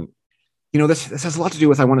 This has a lot to do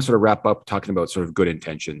with, I want to sort of wrap up talking about sort of good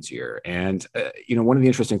intentions here. And, one of the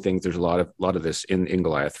interesting things, there's a lot of this in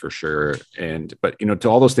Goliath for sure. But to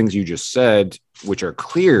all those things you just said, which are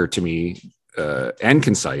clear to me and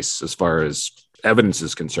concise as far as evidence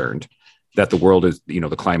is concerned, that the world is,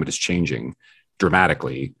 the climate is changing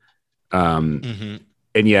dramatically. And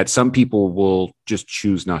yet some people will just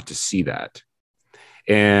choose not to see that.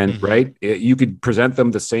 And right, you could present them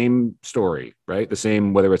the same story, right? The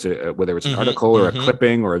same, whether it's an article or a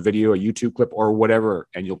clipping or a video, a YouTube clip or whatever,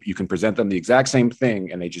 and you can present them the exact same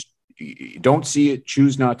thing, and they just don't see it,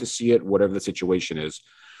 choose not to see it, whatever the situation is.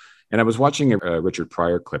 And I was watching a Richard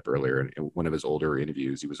Pryor clip earlier in one of his older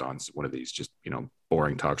interviews. He was on one of these just,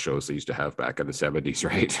 boring talk shows they used to have back in the 70s,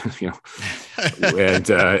 right?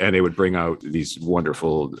 And they would bring out these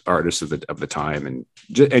wonderful artists of the time.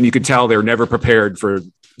 And you could tell they're never prepared for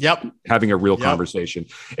having a real conversation.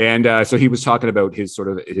 And so he was talking about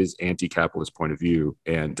his anti-capitalist point of view.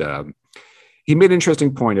 And he made an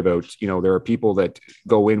interesting point about, there are people that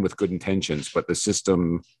go in with good intentions, but the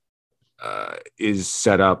system is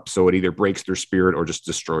set up so it either breaks their spirit or just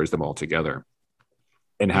destroys them altogether.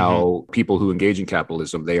 And how people who engage in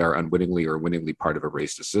capitalism, they are unwittingly or wittingly part of a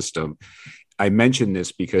racist system. I mentioned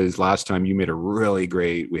this because last time we had a really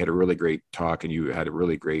great talk, and you had a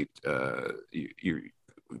really great, you're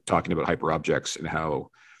talking about hyperobjects and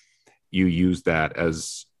how you use that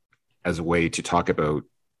as a way to talk about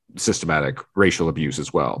systematic racial abuse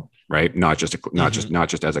as well, right? Not just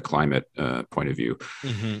as a climate point of view.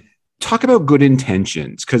 Talk about good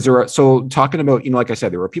intentions, because talking about, like I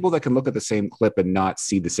said, there are people that can look at the same clip and not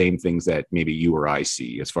see the same things that maybe you or I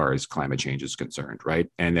see as far as climate change is concerned, right?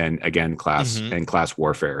 And then again, class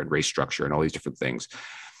warfare and race structure and all these different things.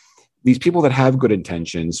 These people that have good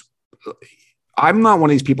intentions, I'm not one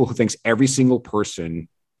of these people who thinks every single person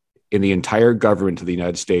in the entire government of the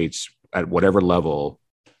United States at whatever level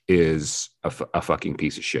is a fucking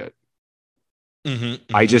piece of shit.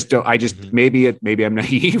 I just don't. Maybe I'm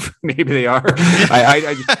naive. Maybe they are.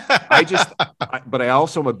 But I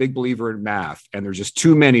also am a big believer in math, and there's just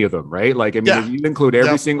too many of them, right? Like, I mean, if you include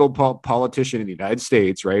every single politician in the United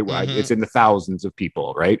States, right? It's in the thousands of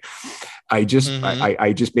people, right? I just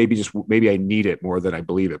maybe I need it more than I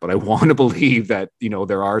believe it, but I want to believe that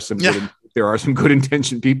there are some good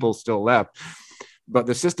intentioned people still left, but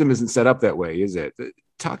the system isn't set up that way, is it?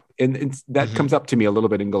 That comes up to me a little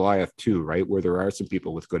bit in Goliath too, right? Where there are some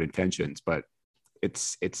people with good intentions, but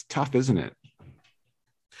it's tough, isn't it?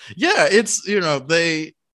 Yeah, it's,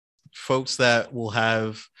 folks that will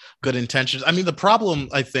have good intentions. I mean, the problem,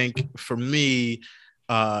 I think, for me,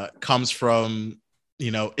 comes from,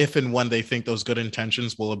 if and when they think those good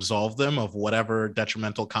intentions will absolve them of whatever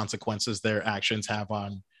detrimental consequences their actions have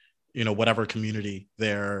on whatever community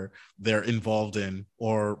they're involved in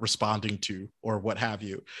or responding to or what have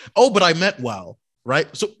you. Oh, but I meant well, right?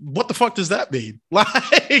 So what the fuck does that mean? Like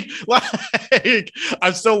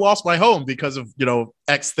I've still lost my home because of,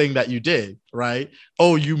 X thing that you did, right?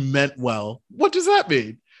 Oh, you meant well. What does that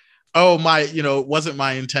mean? Oh, wasn't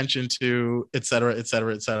my intention to, et cetera, et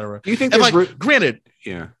cetera, et cetera. Do you think there's granted?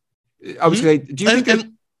 Yeah. I was going to say,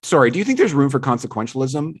 do you think there's room for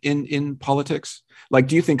consequentialism in politics? Like,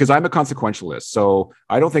 do you think, because I'm a consequentialist, so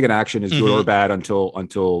I don't think an action is good or bad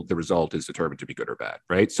until the result is determined to be good or bad,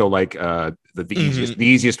 right? So like the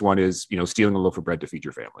easiest one is, stealing a loaf of bread to feed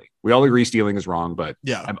your family. We all agree stealing is wrong, but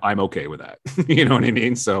I'm okay with that. You know what I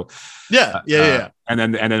mean? So yeah. And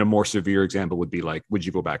then a more severe example would be like, would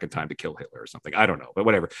you go back in time to kill Hitler or something? I don't know, but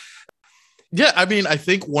whatever. Yeah, I mean, I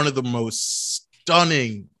think one of the most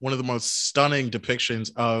stunning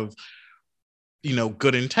depictions of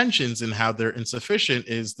good intentions and how they're insufficient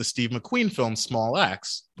is the Steve McQueen film Small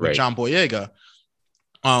Axe with Right. John Boyega,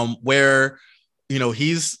 where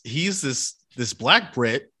he's this Black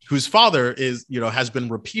Brit whose father is has been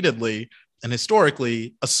repeatedly and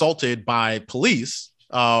historically assaulted by police,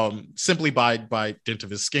 simply by dint of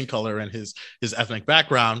his skin color and his ethnic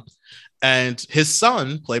background. And his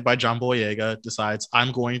son, played by John Boyega, decides,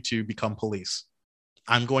 I'm going to become police.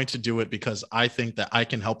 I'm going to do it because I think that I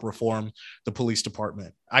can help reform the police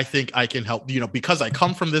department. I think I can help, because I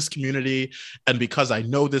come from this community and because I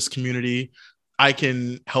know this community, I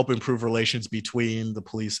can help improve relations between the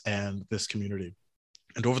police and this community.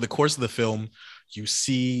 And over the course of the film, you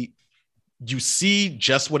see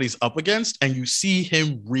just what he's up against, and you see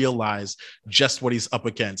him realize just what he's up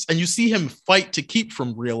against, and you see him fight to keep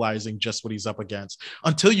from realizing just what he's up against,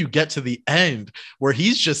 until you get to the end where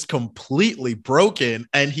he's just completely broken,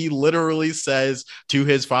 and he literally says to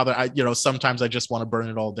his father, sometimes I just want to burn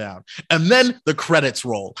it all down. And then the credits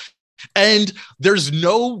roll. And there's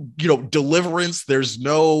no, deliverance. There's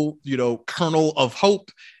no, kernel of hope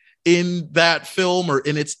in that film or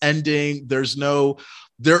in its ending. There's no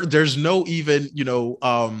even,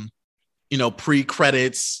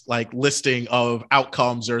 pre-credits like listing of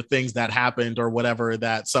outcomes or things that happened or whatever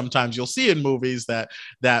that sometimes you'll see in movies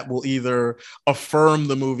that will either affirm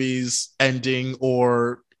the movie's ending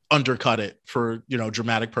or undercut it for,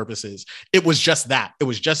 dramatic purposes. It was just that. It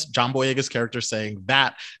was just John Boyega's character saying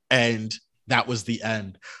that, and that was the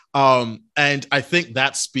end. And I think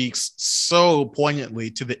that speaks so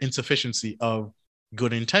poignantly to the insufficiency of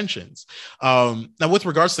good intentions. Now, with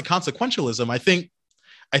regards to consequentialism, I think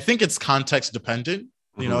it's context dependent,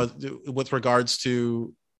 with regards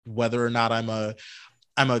to whether or not I'm a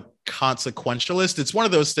consequentialist. It's one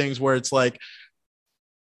of those things where it's like,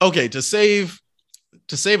 okay, to save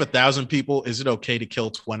 1,000 people, is it okay to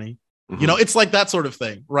kill 20? It's like that sort of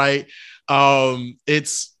thing, right?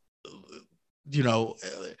 It's,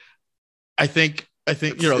 I think,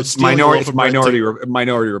 it's minority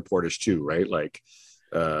reportish too, right? Like,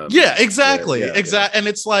 yeah, exactly. Exactly. And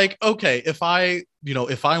it's like, okay, if I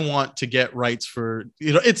want to get rights for,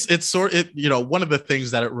 it's sort of, one of the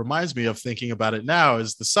things that it reminds me of thinking about it now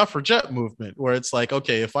is the suffragette movement, where it's like,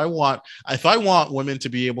 okay, if I want women to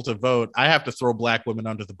be able to vote, I have to throw Black women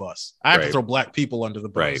under the bus. I have to throw Black people under the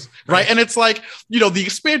bus. Right. And it's like, the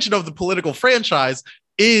expansion of the political franchise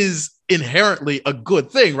is inherently a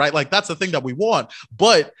good thing, right? Like, that's the thing that we want.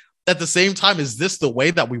 But at the same time, is this the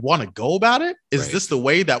way that we want to go about it? Is this the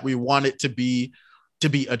way that we want it to be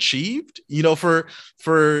achieved?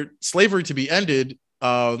 For slavery to be ended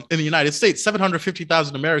in the United States,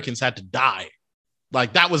 750,000 Americans had to die.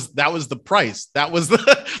 Like, that was the price. That was the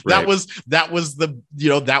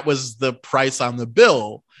price on the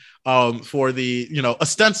bill for the,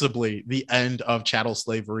 ostensibly the end of chattel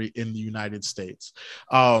slavery in the United States.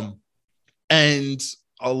 And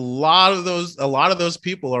a lot of those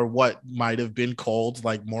people are what might have been called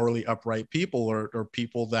like morally upright people, or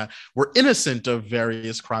people that were innocent of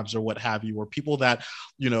various crimes or what have you, or people that,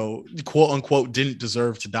 quote unquote, didn't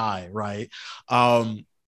deserve to die. Right.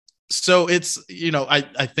 So it's,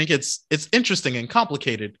 I think it's interesting and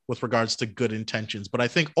complicated with regards to good intentions, but I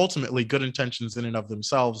think ultimately good intentions in and of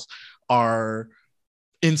themselves are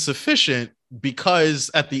insufficient,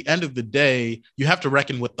 because at the end of the day, you have to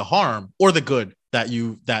reckon with the harm or the good that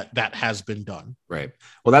has been done. Right.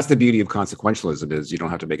 Well, that's the beauty of consequentialism, is you don't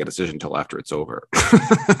have to make a decision until after it's over.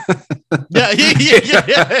 yeah,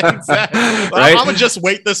 exactly. Right? I'm gonna just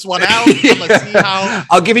wait this one out. I'm gonna see how.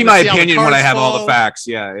 I'll give you my opinion when I have all the facts.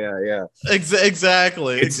 Yeah.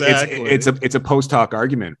 Exactly. It's a post hoc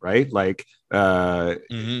argument, right? Like,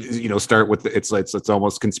 start with it's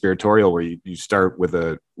almost conspiratorial, where you start with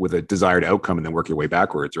a desired outcome and then work your way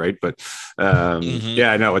backwards, right? But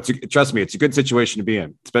trust me, it's a good situation to be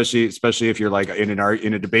in, especially if you're like in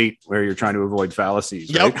a debate where you're trying to avoid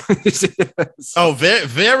fallacies. Right? Yep. Oh, very,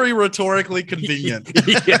 very rhetorically convenient.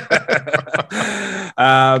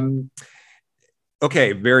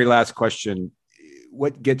 Okay, very last question.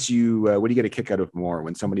 What do you get a kick out of more,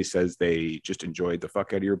 when somebody says they just enjoyed the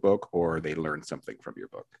fuck out of your book, or they learned something from your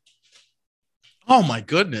book? Oh my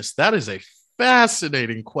goodness, that is a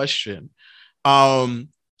fascinating question. I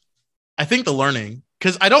think the learning,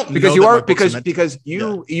 because I don't because know you are because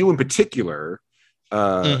you in particular,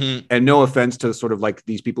 and no offense to sort of like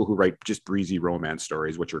these people who write just breezy romance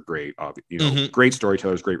stories, which are great, great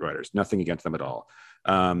storytellers, great writers, nothing against them at all.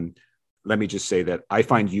 Let me just say that I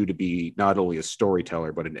find you to be not only a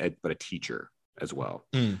storyteller, but a teacher. as well.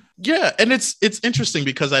 Yeah, and it's interesting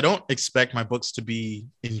because I don't expect my books to be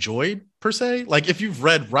enjoyed per se. Like if you've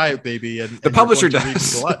read Riot Baby and the publisher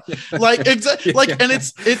does, like exactly, like, and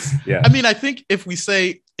it's I mean, I think if we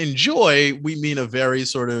say enjoy, we mean a very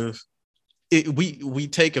sort of we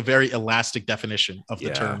take a very elastic definition of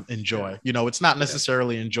the term enjoy. You know, it's not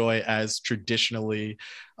necessarily enjoy as traditionally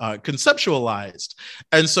conceptualized,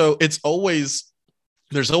 and so there's always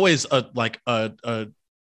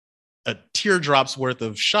a teardrop's worth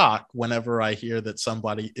of shock whenever I hear that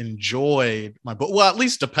somebody enjoyed my book. Well, at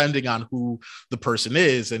least depending on who the person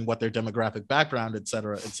is and what their demographic background, et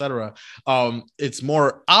cetera, et cetera. It's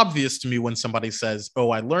more obvious to me when somebody says, oh,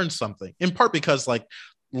 I learned something, in part because like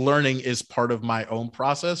learning is part of my own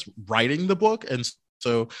process, writing the book. And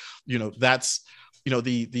so, you know, that's, you know,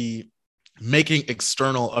 the making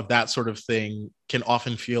external of that sort of thing can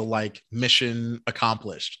often feel like mission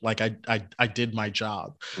accomplished. Like I did my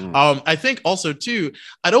job. I think also too,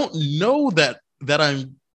 I don't know that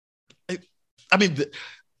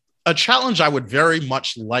a challenge I would very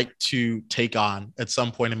much like to take on at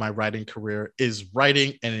some point in my writing career is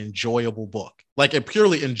writing an enjoyable book, like a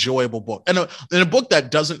purely enjoyable book, and a book that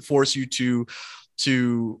doesn't force you to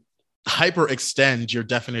hyper extend your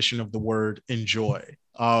definition of the word enjoy.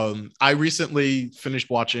 I recently finished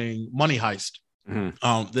watching Money Heist,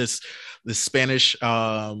 this Spanish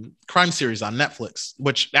crime series on Netflix,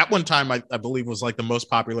 which at one time I believe was like the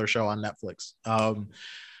most popular show on Netflix.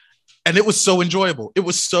 And it was so enjoyable. It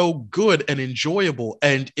was so good and enjoyable,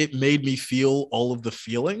 and it made me feel all of the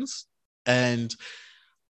feelings. And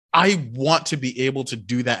I want to be able to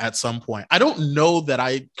do that at some point. I don't know that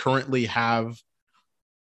I currently have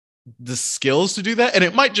the skills to do that, and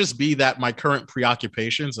it might just be that my current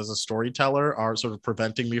preoccupations as a storyteller are sort of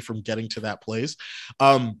preventing me from getting to that place.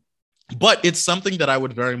 But it's something that I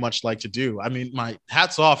would very much like to do. I mean, my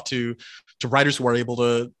hats off to writers who are able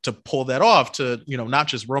to pull that off, to, you know, not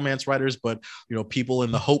just romance writers, but, you know, people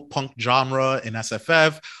in the hope punk genre in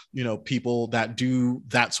SFF, you know, people that do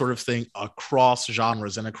that sort of thing across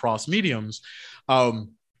genres and across mediums.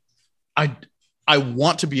 I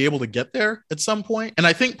want to be able to get there at some point. And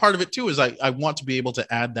I think part of it too is I want to be able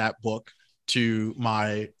to add that book to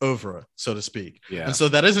my oeuvre, so to speak. Yeah. And so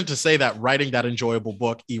that isn't to say that writing that enjoyable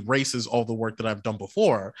book erases all the work that I've done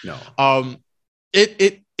before. No.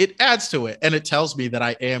 It adds to it, and it tells me that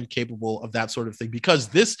I am capable of that sort of thing, because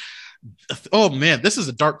this is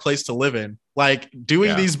a dark place to live in. Like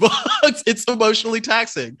doing these books, it's emotionally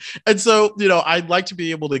taxing. And so, you know, I'd like to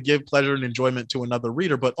be able to give pleasure and enjoyment to another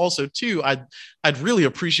reader, but also too, I'd really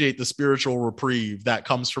appreciate the spiritual reprieve that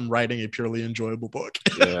comes from writing a purely enjoyable book.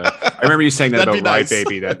 Yeah. I remember you saying that about Riot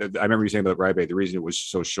Baby. I remember you saying about Riot Baby. The reason it was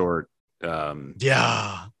so short,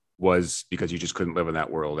 was because you just couldn't live in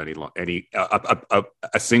that world a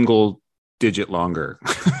single digit longer.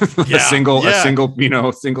 a single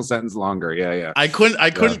single sentence longer. I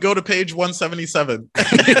couldn't go to page 177.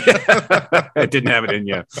 I didn't have it in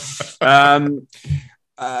you.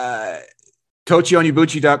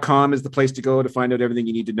 TochiOnyabuchi.com is the place to go to find out everything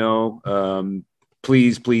you need to know.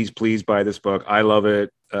 Please buy this book. I love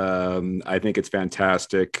it. I think it's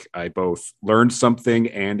fantastic. I both learned something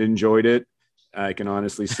and enjoyed it. I can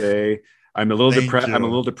honestly say. I'm a little depressed. I'm a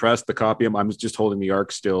little depressed. The copy. I'm just holding the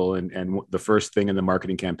ARC still, and the first thing in the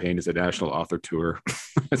marketing campaign is a national author tour.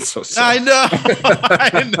 It's so sad.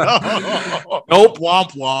 I know. Nope.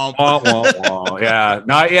 Womp womp. Womp womp. Yeah,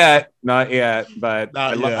 not yet. But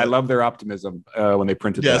I love their optimism when they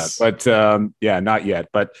printed that. But not yet.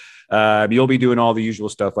 But you'll be doing all the usual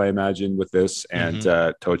stuff, I imagine, with this. And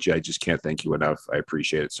Tochi, I just can't thank you enough. I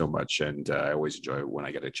appreciate it so much, and I always enjoy when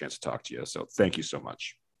I get a chance to talk to you. So thank you so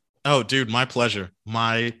much. Oh, dude, my pleasure.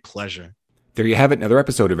 My pleasure. There you have it. Another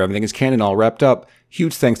episode of Everything is Canon all wrapped up.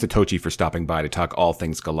 Huge thanks to Tochi for stopping by to talk all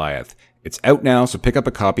things Goliath. It's out now, so pick up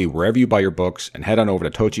a copy wherever you buy your books and head on over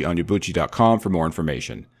to TochiOnyabuchi.com for more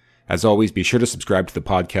information. As always, be sure to subscribe to the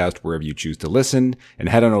podcast wherever you choose to listen, and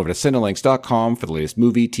head on over to Cinelinx.com for the latest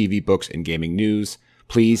movie, TV, books, and gaming news.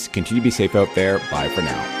 Please continue to be safe out there. Bye for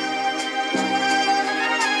now.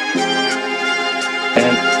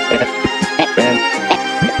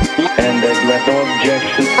 And there's no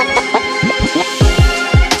objection